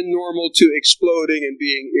vulnerable than normal to exploding and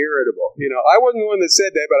being irritable. I wasn't the one that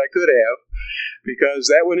said that, but I could have,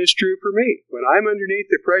 because that one is true for me. When I'm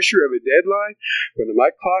underneath the pressure of a deadline, when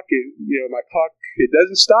my clock it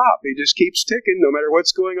doesn't stop. It just keeps ticking no matter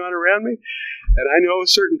what's going on around me. And I know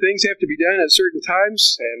certain things have to be done at certain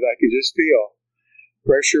times, and I can just feel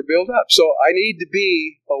pressure build up. So I need to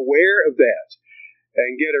be aware of that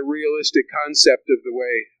and get a realistic concept of the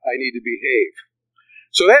way I need to behave.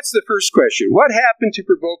 So that's the first question. What happened to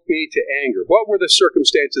provoke me to anger? What were the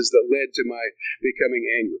circumstances that led to my becoming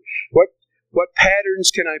angry? What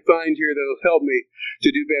patterns can I find here that will help me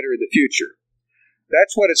to do better in the future?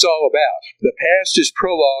 That's what it's all about. The past is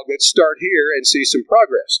prologue. Let's start here and see some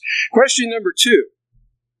progress. Question number 2.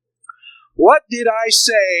 What did I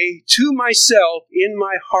say to myself in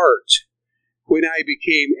my heart when I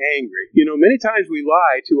became angry? Many times we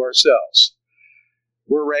lie to ourselves.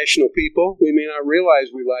 We're rational people. We may not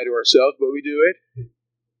realize we lie to ourselves, but we do it.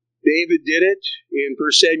 David did it in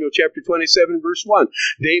 1 Samuel chapter 27, verse 1.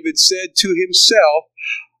 David said to himself,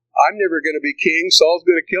 I'm never going to be king. Saul's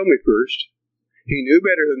going to kill me first. He knew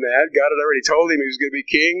better than that. God had already told him he was going to be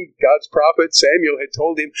king. God's prophet, Samuel, had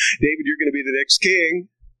told him, David, you're going to be the next king.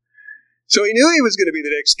 So he knew he was going to be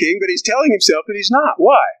the next king, but he's telling himself that he's not.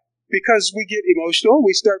 Why? Because we get emotional,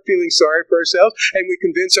 we start feeling sorry for ourselves, and we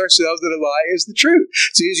convince ourselves that a lie is the truth.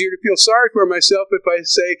 It's easier to feel sorry for myself if I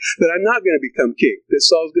say that I'm not going to become king, that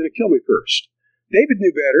Saul's going to kill me first. David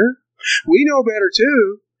knew better. We know better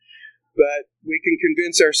too. But we can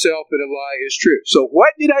convince ourselves that a lie is true. So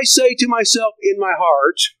what did I say to myself in my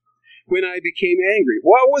heart when I became angry?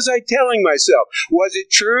 What was I telling myself? Was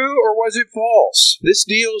it true or was it false? This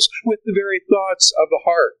deals with the very thoughts of the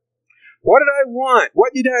heart. What did I want?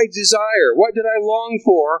 What did I desire? What did I long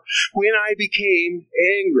for when I became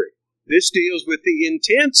angry? This deals with the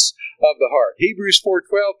intents of the heart. Hebrews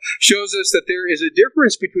 4:12 shows us that there is a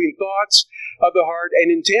difference between thoughts of the heart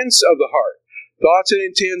and intents of the heart. Thoughts and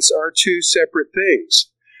intents are two separate things.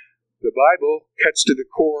 The Bible cuts to the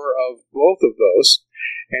core of both of those,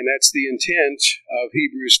 and that's the intent of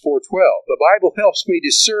Hebrews 4:12. The Bible helps me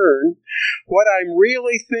discern what I'm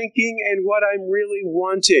really thinking and what I'm really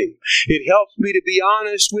wanting. It helps me to be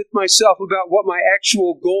honest with myself about what my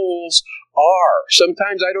actual goals are.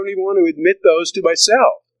 Sometimes I don't even want to admit those to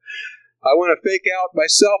myself. I want to fake out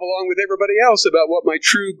myself along with everybody else about what my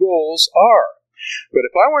true goals are. But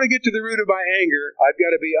if I want to get to the root of my anger, I've got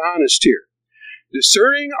to be honest here.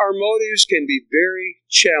 Discerning our motives can be very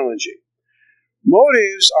challenging.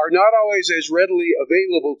 Motives are not always as readily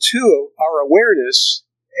available to our awareness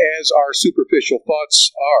as our superficial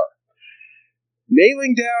thoughts are.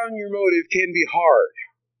 Nailing down your motive can be hard,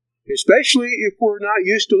 especially if we're not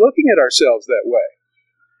used to looking at ourselves that way.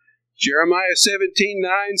 Jeremiah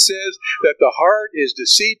 17:9 says that the heart is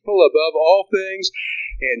deceitful above all things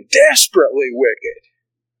and desperately wicked.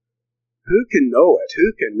 Who can know it?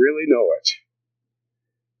 Who can really know it?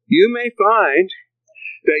 You may find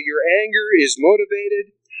that your anger is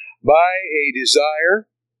motivated by a desire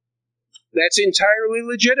that's entirely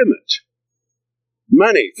legitimate.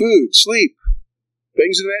 Money, food, sleep,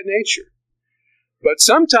 things of that nature. But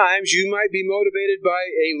sometimes you might be motivated by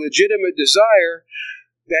a legitimate desire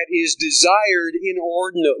that is desired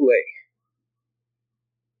inordinately.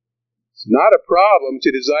 It's not a problem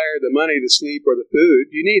to desire the money, the sleep, or the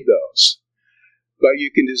food. You need those. But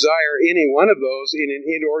you can desire any one of those in an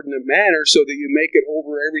inordinate manner so that you make it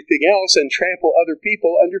over everything else and trample other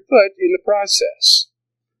people underfoot in the process.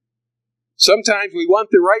 Sometimes we want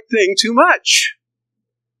the right thing too much.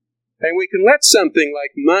 And we can let something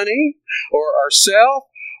like money or ourself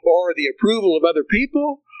or the approval of other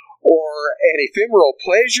people or an ephemeral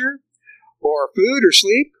pleasure or food or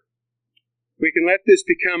sleep, we can let this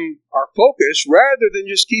become our focus rather than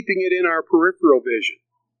just keeping it in our peripheral vision.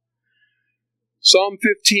 Psalm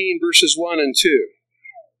 15, verses 1 and 2.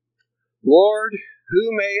 Lord,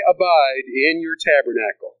 who may abide in your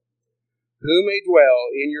tabernacle? Who may dwell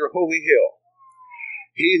in your holy hill?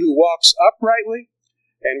 He who walks uprightly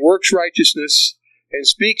and works righteousness and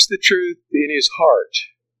speaks the truth in his heart.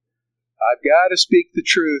 I've got to speak the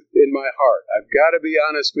truth in my heart. I've got to be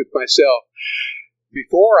honest with myself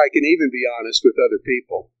before I can even be honest with other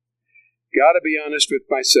people. Got to be honest with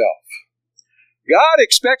myself. God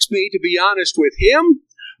expects me to be honest with Him,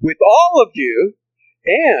 with all of you,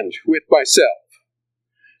 and with myself.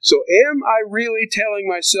 So am I really telling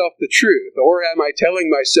myself the truth, or am I telling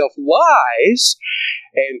myself lies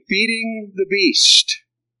and feeding the beast?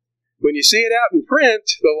 When you see it out in print,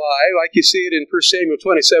 the lie, like you see it in 1 Samuel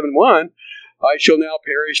 27:1, I shall now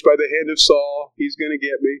perish by the hand of Saul. He's going to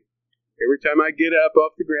get me. Every time I get up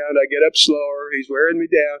off the ground, I get up slower. He's wearing me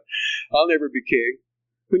down. I'll never be king.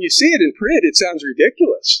 When you see it in print, it sounds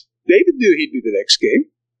ridiculous. David knew he'd be the next king.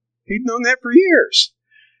 He'd known that for years.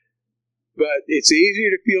 But it's easier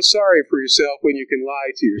to feel sorry for yourself when you can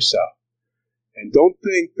lie to yourself. And don't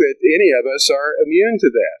think that any of us are immune to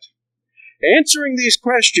that. Answering these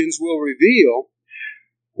questions will reveal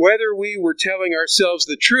whether we were telling ourselves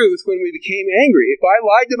the truth when we became angry. If I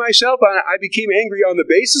lied to myself and I became angry on the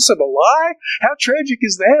basis of a lie, how tragic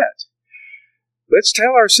is that? Let's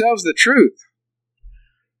tell ourselves the truth.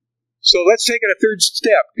 So let's take it a third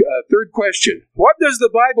step, third question. What does the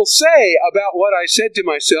Bible say about what I said to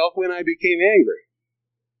myself when I became angry?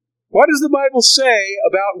 What does the Bible say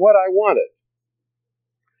about what I wanted?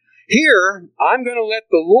 Here, I'm going to let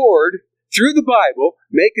the Lord, through the Bible,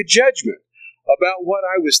 make a judgment about what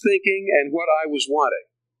I was thinking and what I was wanting.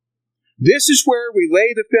 This is where we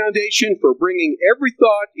lay the foundation for bringing every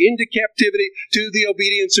thought into captivity to the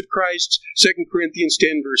obedience of Christ, 2 Corinthians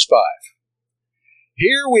 10, verse 5.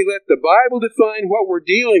 Here we let the Bible define what we're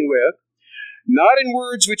dealing with, not in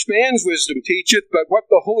words which man's wisdom teacheth, but what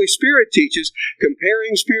the Holy Spirit teaches,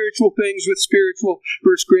 comparing spiritual things with spiritual,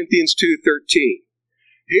 1 Corinthians 2:13.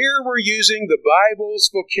 Here we're using the Bible's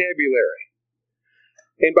vocabulary.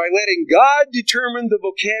 And by letting God determine the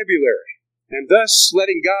vocabulary, and thus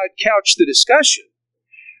letting God couch the discussion,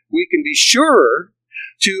 we can be sure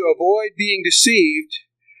to avoid being deceived,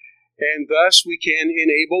 and thus we can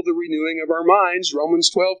enable the renewing of our minds, Romans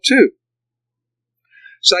 12:2.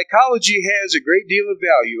 Psychology has a great deal of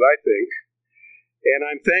value, I think, and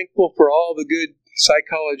I'm thankful for all the good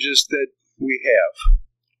psychologists that we have.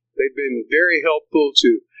 They've been very helpful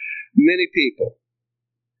to many people.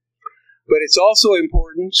 But it's also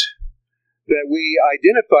important that we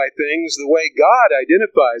identify things the way God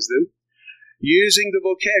identifies them, using the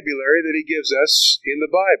vocabulary that He gives us in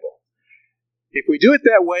the Bible. If we do it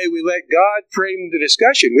that way, we let God frame the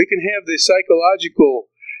discussion. We can have the psychological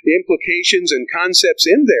implications and concepts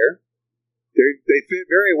in there. They fit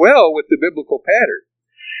very well with the biblical pattern.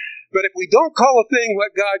 But if we don't call a thing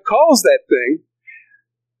what God calls that thing,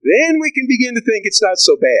 then we can begin to think it's not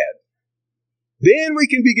so bad. Then we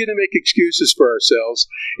can begin to make excuses for ourselves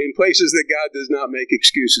in places that God does not make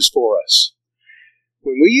excuses for us.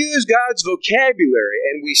 When we use God's vocabulary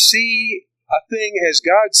and we see a thing as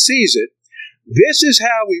God sees it, this is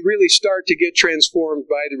how we really start to get transformed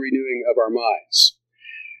by the renewing of our minds.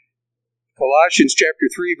 Colossians chapter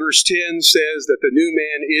 3, verse 10 says that the new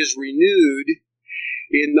man is renewed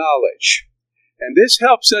in knowledge. And this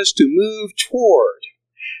helps us to move toward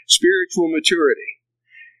spiritual maturity.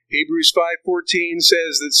 Hebrews 5:14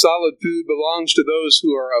 says that solid food belongs to those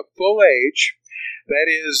who are of full age, that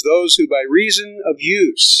is, those who by reason of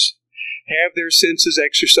use have their senses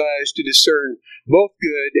exercised to discern both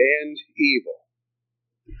good and evil.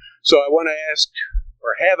 So I want to ask,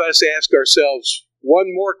 or have us ask ourselves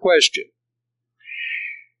one more question.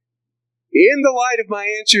 In the light of my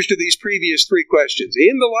answers to these previous three questions,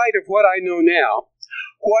 in the light of what I know now,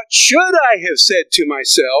 what should I have said to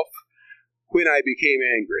myself when I became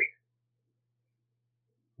angry?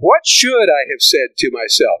 What should I have said to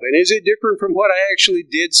myself? And is it different from what I actually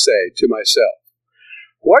did say to myself?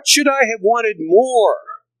 What should I have wanted more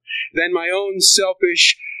than my own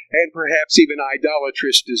selfish and perhaps even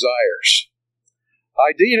idolatrous desires?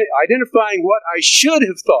 Identifying what I should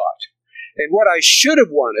have thought and what I should have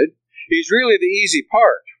wanted is really the easy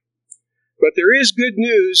part. But there is good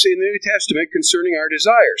news in the New Testament concerning our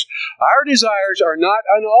desires. Our desires are not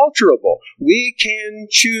unalterable. We can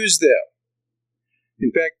choose them.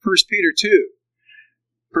 In fact, 1 Peter 2,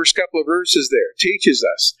 first couple of verses there, teaches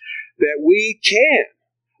us that we can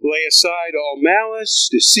lay aside all malice,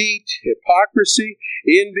 deceit, hypocrisy,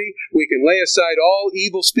 envy. We can lay aside all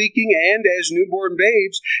evil speaking and, as newborn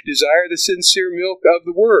babes, desire the sincere milk of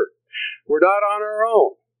the Word. We're not on our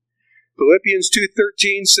own. Philippians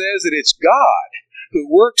 2:13 says that it's God who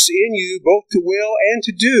works in you both to will and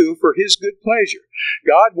to do for His good pleasure.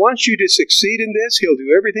 God wants you to succeed in this. He'll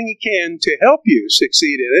do everything He can to help you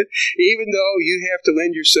succeed in it, even though you have to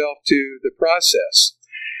lend yourself to the process.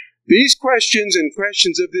 These questions and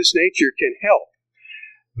questions of this nature can help,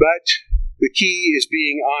 but the key is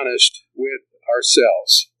being honest with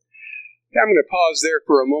ourselves. I'm going to pause there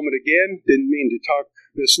for a moment again. Didn't mean to talk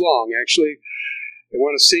this long, actually. I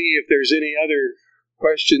want to see if there's any other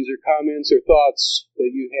questions or comments or thoughts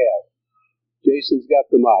that you have. Jason's got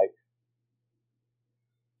the mic.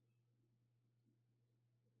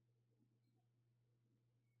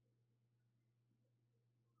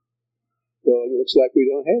 Well, it looks like we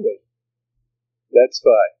don't have it. That's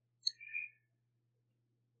fine.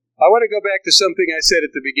 I want to go back to something I said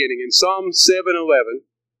at the beginning. In Psalm 7:11,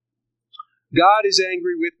 God is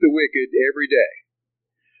angry with the wicked every day.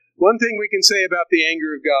 One thing we can say about the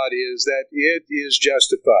anger of God is that it is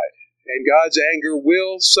justified, and God's anger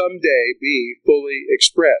will someday be fully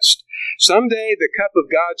expressed. Someday the cup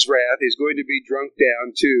of God's wrath is going to be drunk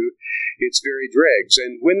down to its very dregs,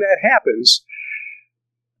 and when that happens,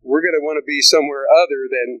 we're going to want to be somewhere other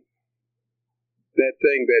than that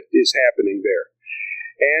thing that is happening there.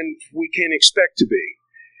 And we can expect to be,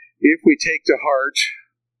 if we take to heart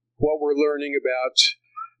what we're learning about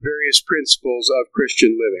various principles of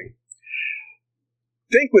Christian living.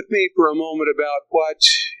 Think with me for a moment about what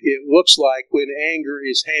it looks like when anger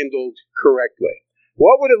is handled correctly.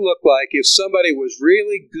 What would it look like if somebody was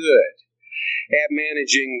really good at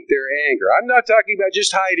managing their anger? I'm not talking about just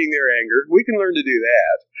hiding their anger. We can learn to do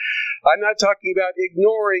that. I'm not talking about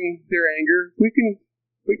ignoring their anger. We can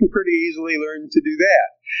pretty easily learn to do that,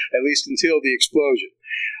 at least until the explosion.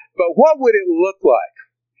 But what would it look like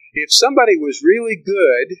if somebody was really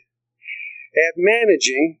good at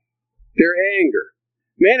managing their anger,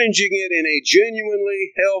 managing it in a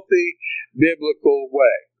genuinely healthy, biblical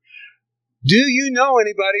way? Do you know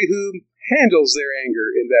anybody who handles their anger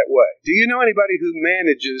in that way? Do you know anybody who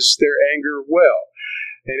manages their anger well?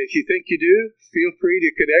 And if you think you do, feel free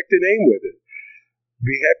to connect a name with it.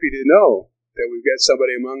 Be happy to know that we've got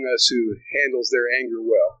somebody among us who handles their anger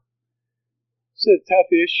well. It's a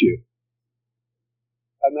tough issue.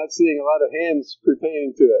 I'm not seeing a lot of hands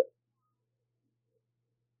pertaining to it.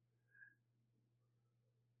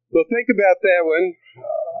 Well, think about that one.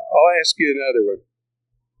 I'll ask you another one.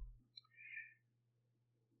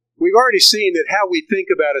 We've already seen that how we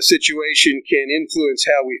think about a situation can influence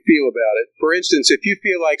how we feel about it. For instance, if you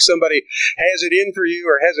feel like somebody has it in for you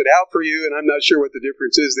or has it out for you, and I'm not sure what the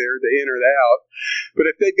difference is there, the in or the out, but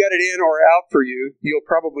if they've got it in or out for you, you'll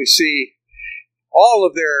probably see all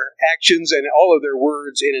of their actions and all of their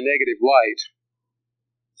words in a negative light.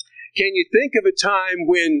 Can you think of a time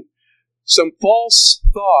when some false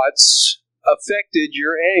thoughts affected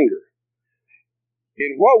your anger?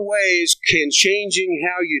 In what ways can changing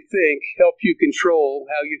how you think help you control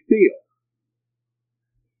how you feel?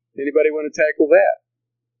 Anybody want to tackle that?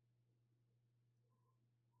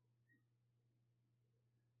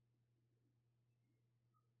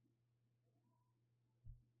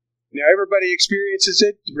 Now, everybody experiences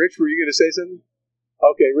it. Rich, were you going to say something?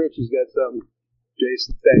 Okay, Rich has got something.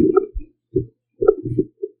 Jason, thank you.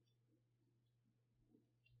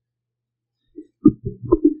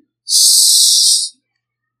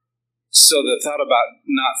 So the thought about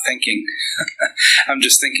not thinking, I'm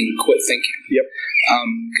just thinking, quit thinking. Yep.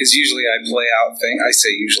 Because usually I play out I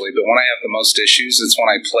say usually, but when I have the most issues, it's when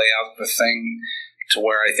I play out the thing to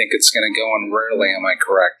where I think it's going to go, and rarely am I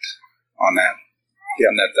correct on that. Yeah.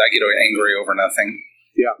 And that I get angry over nothing.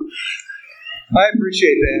 Yeah. I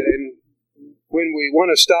appreciate that. And when we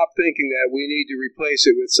want to stop thinking that, we need to replace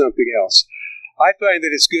it with something else. I find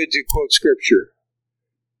that it's good to quote Scripture.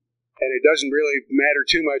 And it doesn't really matter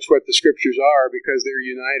too much what the Scriptures are because they're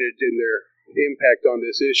united in their impact on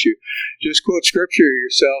this issue. Just quote Scripture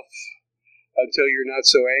yourself until you're not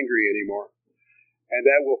so angry anymore. And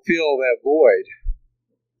that will fill that void.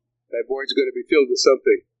 That void's going to be filled with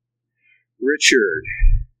something. Richard.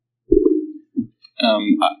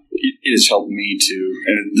 It has helped me to,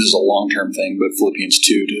 and this is a long-term thing, but Philippians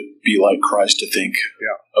 2, to be like Christ, to think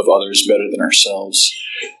of others better than ourselves.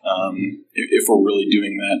 If we're really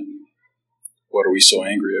doing that, what are we so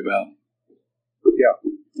angry about? Yeah,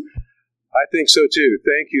 I think so too.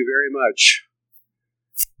 Thank you very much.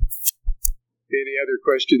 Any other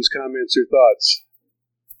questions, comments, or thoughts?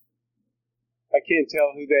 I can't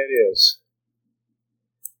tell who that is.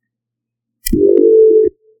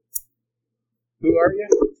 Who are you?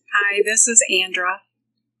 Hi, this is Andra.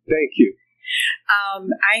 Thank you.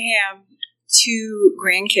 I have two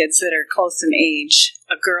grandkids that are close in age,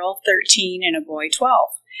 a girl 13 and a boy 12.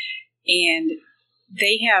 And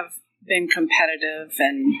they have been competitive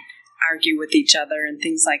and argue with each other and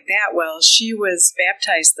things like that. Well, she was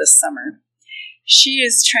baptized this summer. She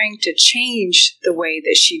is trying to change the way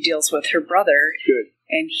that she deals with her brother. Good.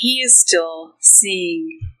 And he is still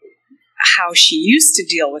seeing how she used to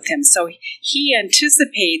deal with him. So he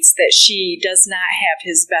anticipates that she does not have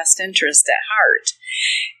his best interest at heart.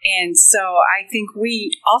 And so I think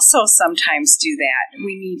we also sometimes do that.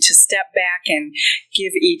 We need to step back and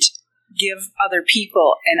give other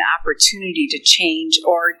people an opportunity to change,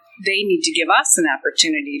 or they need to give us an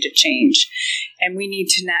opportunity to change. And we need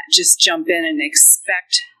to not just jump in and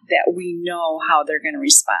expect that we know how they're going to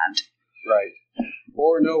respond. Right.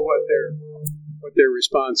 Or know what their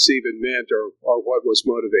response even meant, or what was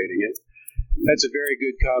motivating it. That's a very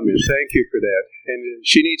good comment. Thank you for that. And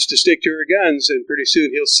she needs to stick to her guns, and pretty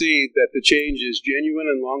soon he'll see that the change is genuine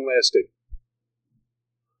and long-lasting.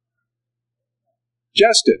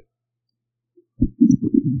 Justin.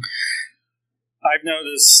 I've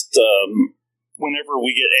noticed whenever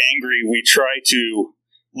we get angry, we try to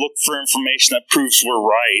look for information that proves we're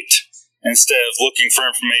right instead of looking for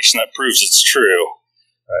information that proves it's true.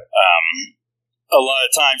 Right. A lot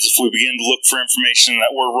of times, if we begin to look for information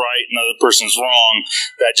that we're right and the other person's wrong,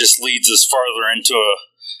 that just leads us farther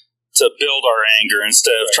to build our anger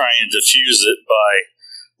instead of trying to diffuse it by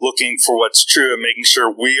looking for what's true and making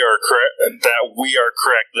sure we are correct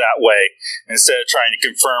that way instead of trying to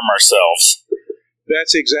confirm ourselves.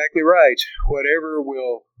 That's exactly right. Whatever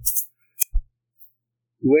will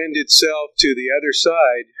lend itself to the other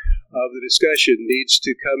side of the discussion needs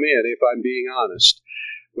to come in, if I'm being honest.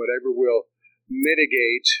 Whatever will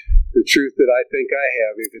mitigate the truth that I think I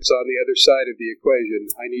have, if it's on the other side of the equation,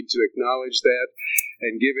 I need to acknowledge that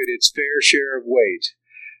and give it its fair share of weight,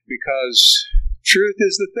 because truth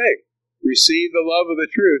is the thing. Receive the love of the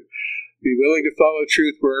truth. Be willing to follow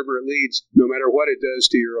truth wherever it leads, no matter what it does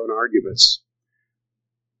to your own arguments.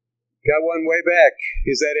 Got one way back.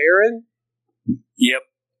 Is that Aaron? Yep.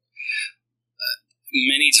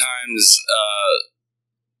 Many times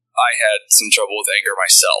I had some trouble with anger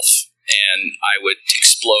myself, and I would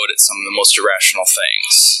explode at some of the most irrational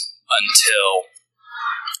things until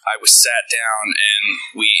I was sat down and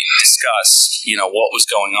we discussed, what was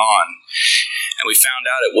going on. And we found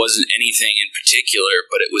out it wasn't anything in particular,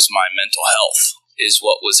 but it was my mental health is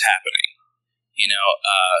what was happening.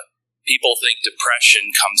 People think depression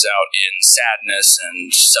comes out in sadness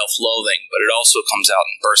and self-loathing, but it also comes out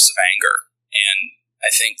in bursts of anger. And I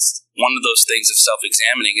think one of those things of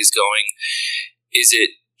self-examining is is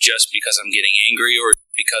it just because I'm getting angry, or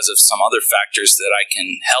because of some other factors that I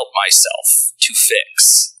can help myself to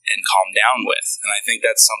fix and calm down with? And I think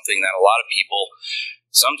that's something that a lot of people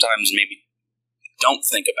sometimes maybe don't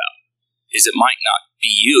think about. Is it might not be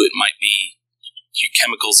you, it might be your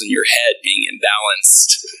chemicals in your head being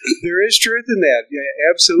imbalanced. There is truth in that, yeah,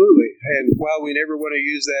 absolutely. And while we never want to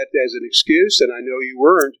use that as an excuse, and I know you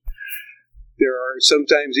weren't, there are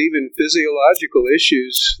sometimes even physiological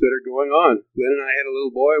issues that are going on. Lynn and I had a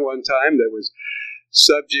little boy one time that was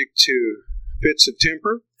subject to fits of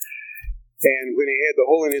temper, and when he had the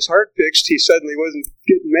hole in his heart fixed, he suddenly wasn't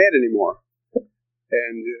getting mad anymore.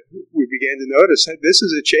 And we began to notice that this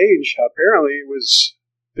is a change. Apparently it was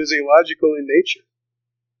physiological in nature.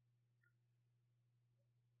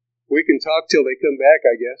 we can talk till they come back,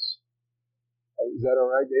 I guess. Is that all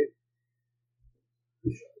right, Dave?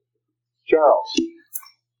 Charles.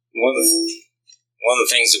 One of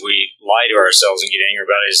the things that we lie to ourselves and get angry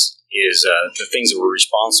about is the things that we're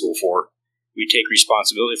responsible for. We take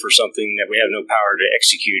responsibility for something that we have no power to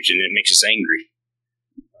execute, and it makes us angry.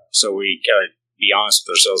 So we gotta be honest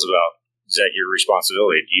with ourselves about, is that your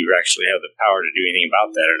responsibility? Do you actually have the power to do anything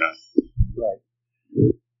about that or not? Right.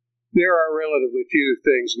 There are relatively few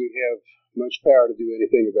things we have much power to do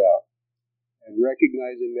anything about. And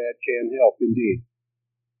recognizing that can help indeed.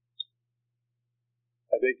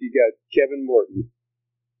 I think you got Kevin Morton.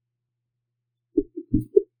 Thank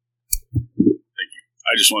you.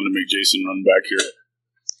 I just wanted to make Jason run back here.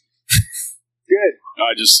 Good.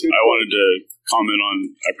 I wanted to comment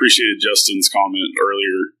on, I appreciated Justin's comment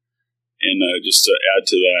earlier, and just to add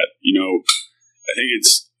to that, I think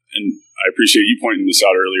and I appreciate you pointing this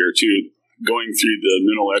out earlier too, going through the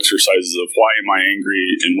mental exercises of why am I angry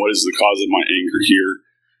and what is the cause of my anger here.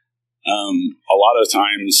 A lot of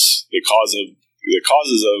times the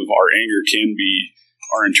causes of our anger can be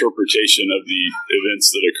our interpretation of the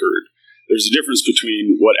events that occurred. There's a difference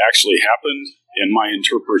between what actually happened and my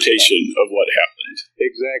interpretation of what happened.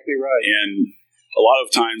 Exactly right. And a lot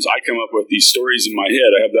of times I come up with these stories in my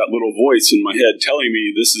head. I have that little voice in my head telling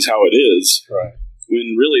me this is how it is. Right.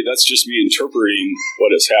 When really that's just me interpreting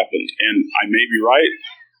what has happened. And I may be right.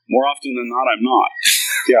 More often than not, I'm not.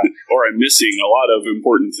 Yeah. Or I'm missing a lot of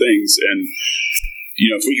important things. And,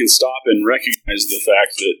 if we can stop and recognize the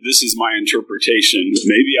fact that this is my interpretation,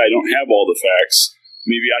 maybe I don't have all the facts.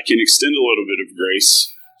 Maybe I can extend a little bit of grace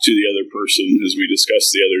to the other person, as we discussed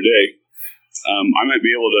the other day. I might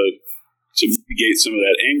be able to mitigate some of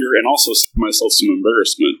that anger and also save myself some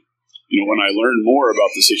embarrassment. When I learn more about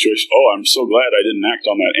the situation, I'm so glad I didn't act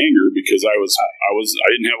on that anger because I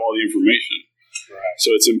didn't have all the information. Right.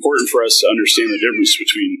 So it's important for us to understand the difference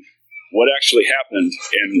between what actually happened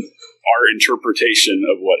and our interpretation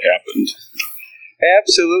of what happened.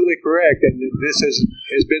 Absolutely correct. And this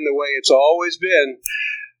has been the way it's always been.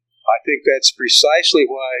 I think that's precisely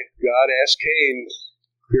why God asked Cain,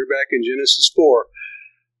 clear back in Genesis 4,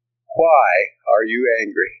 why are you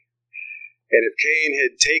angry? And if Cain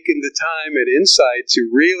had taken the time and insight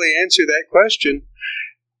to really answer that question,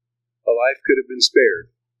 a life could have been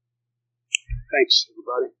spared. Thanks,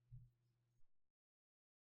 everybody.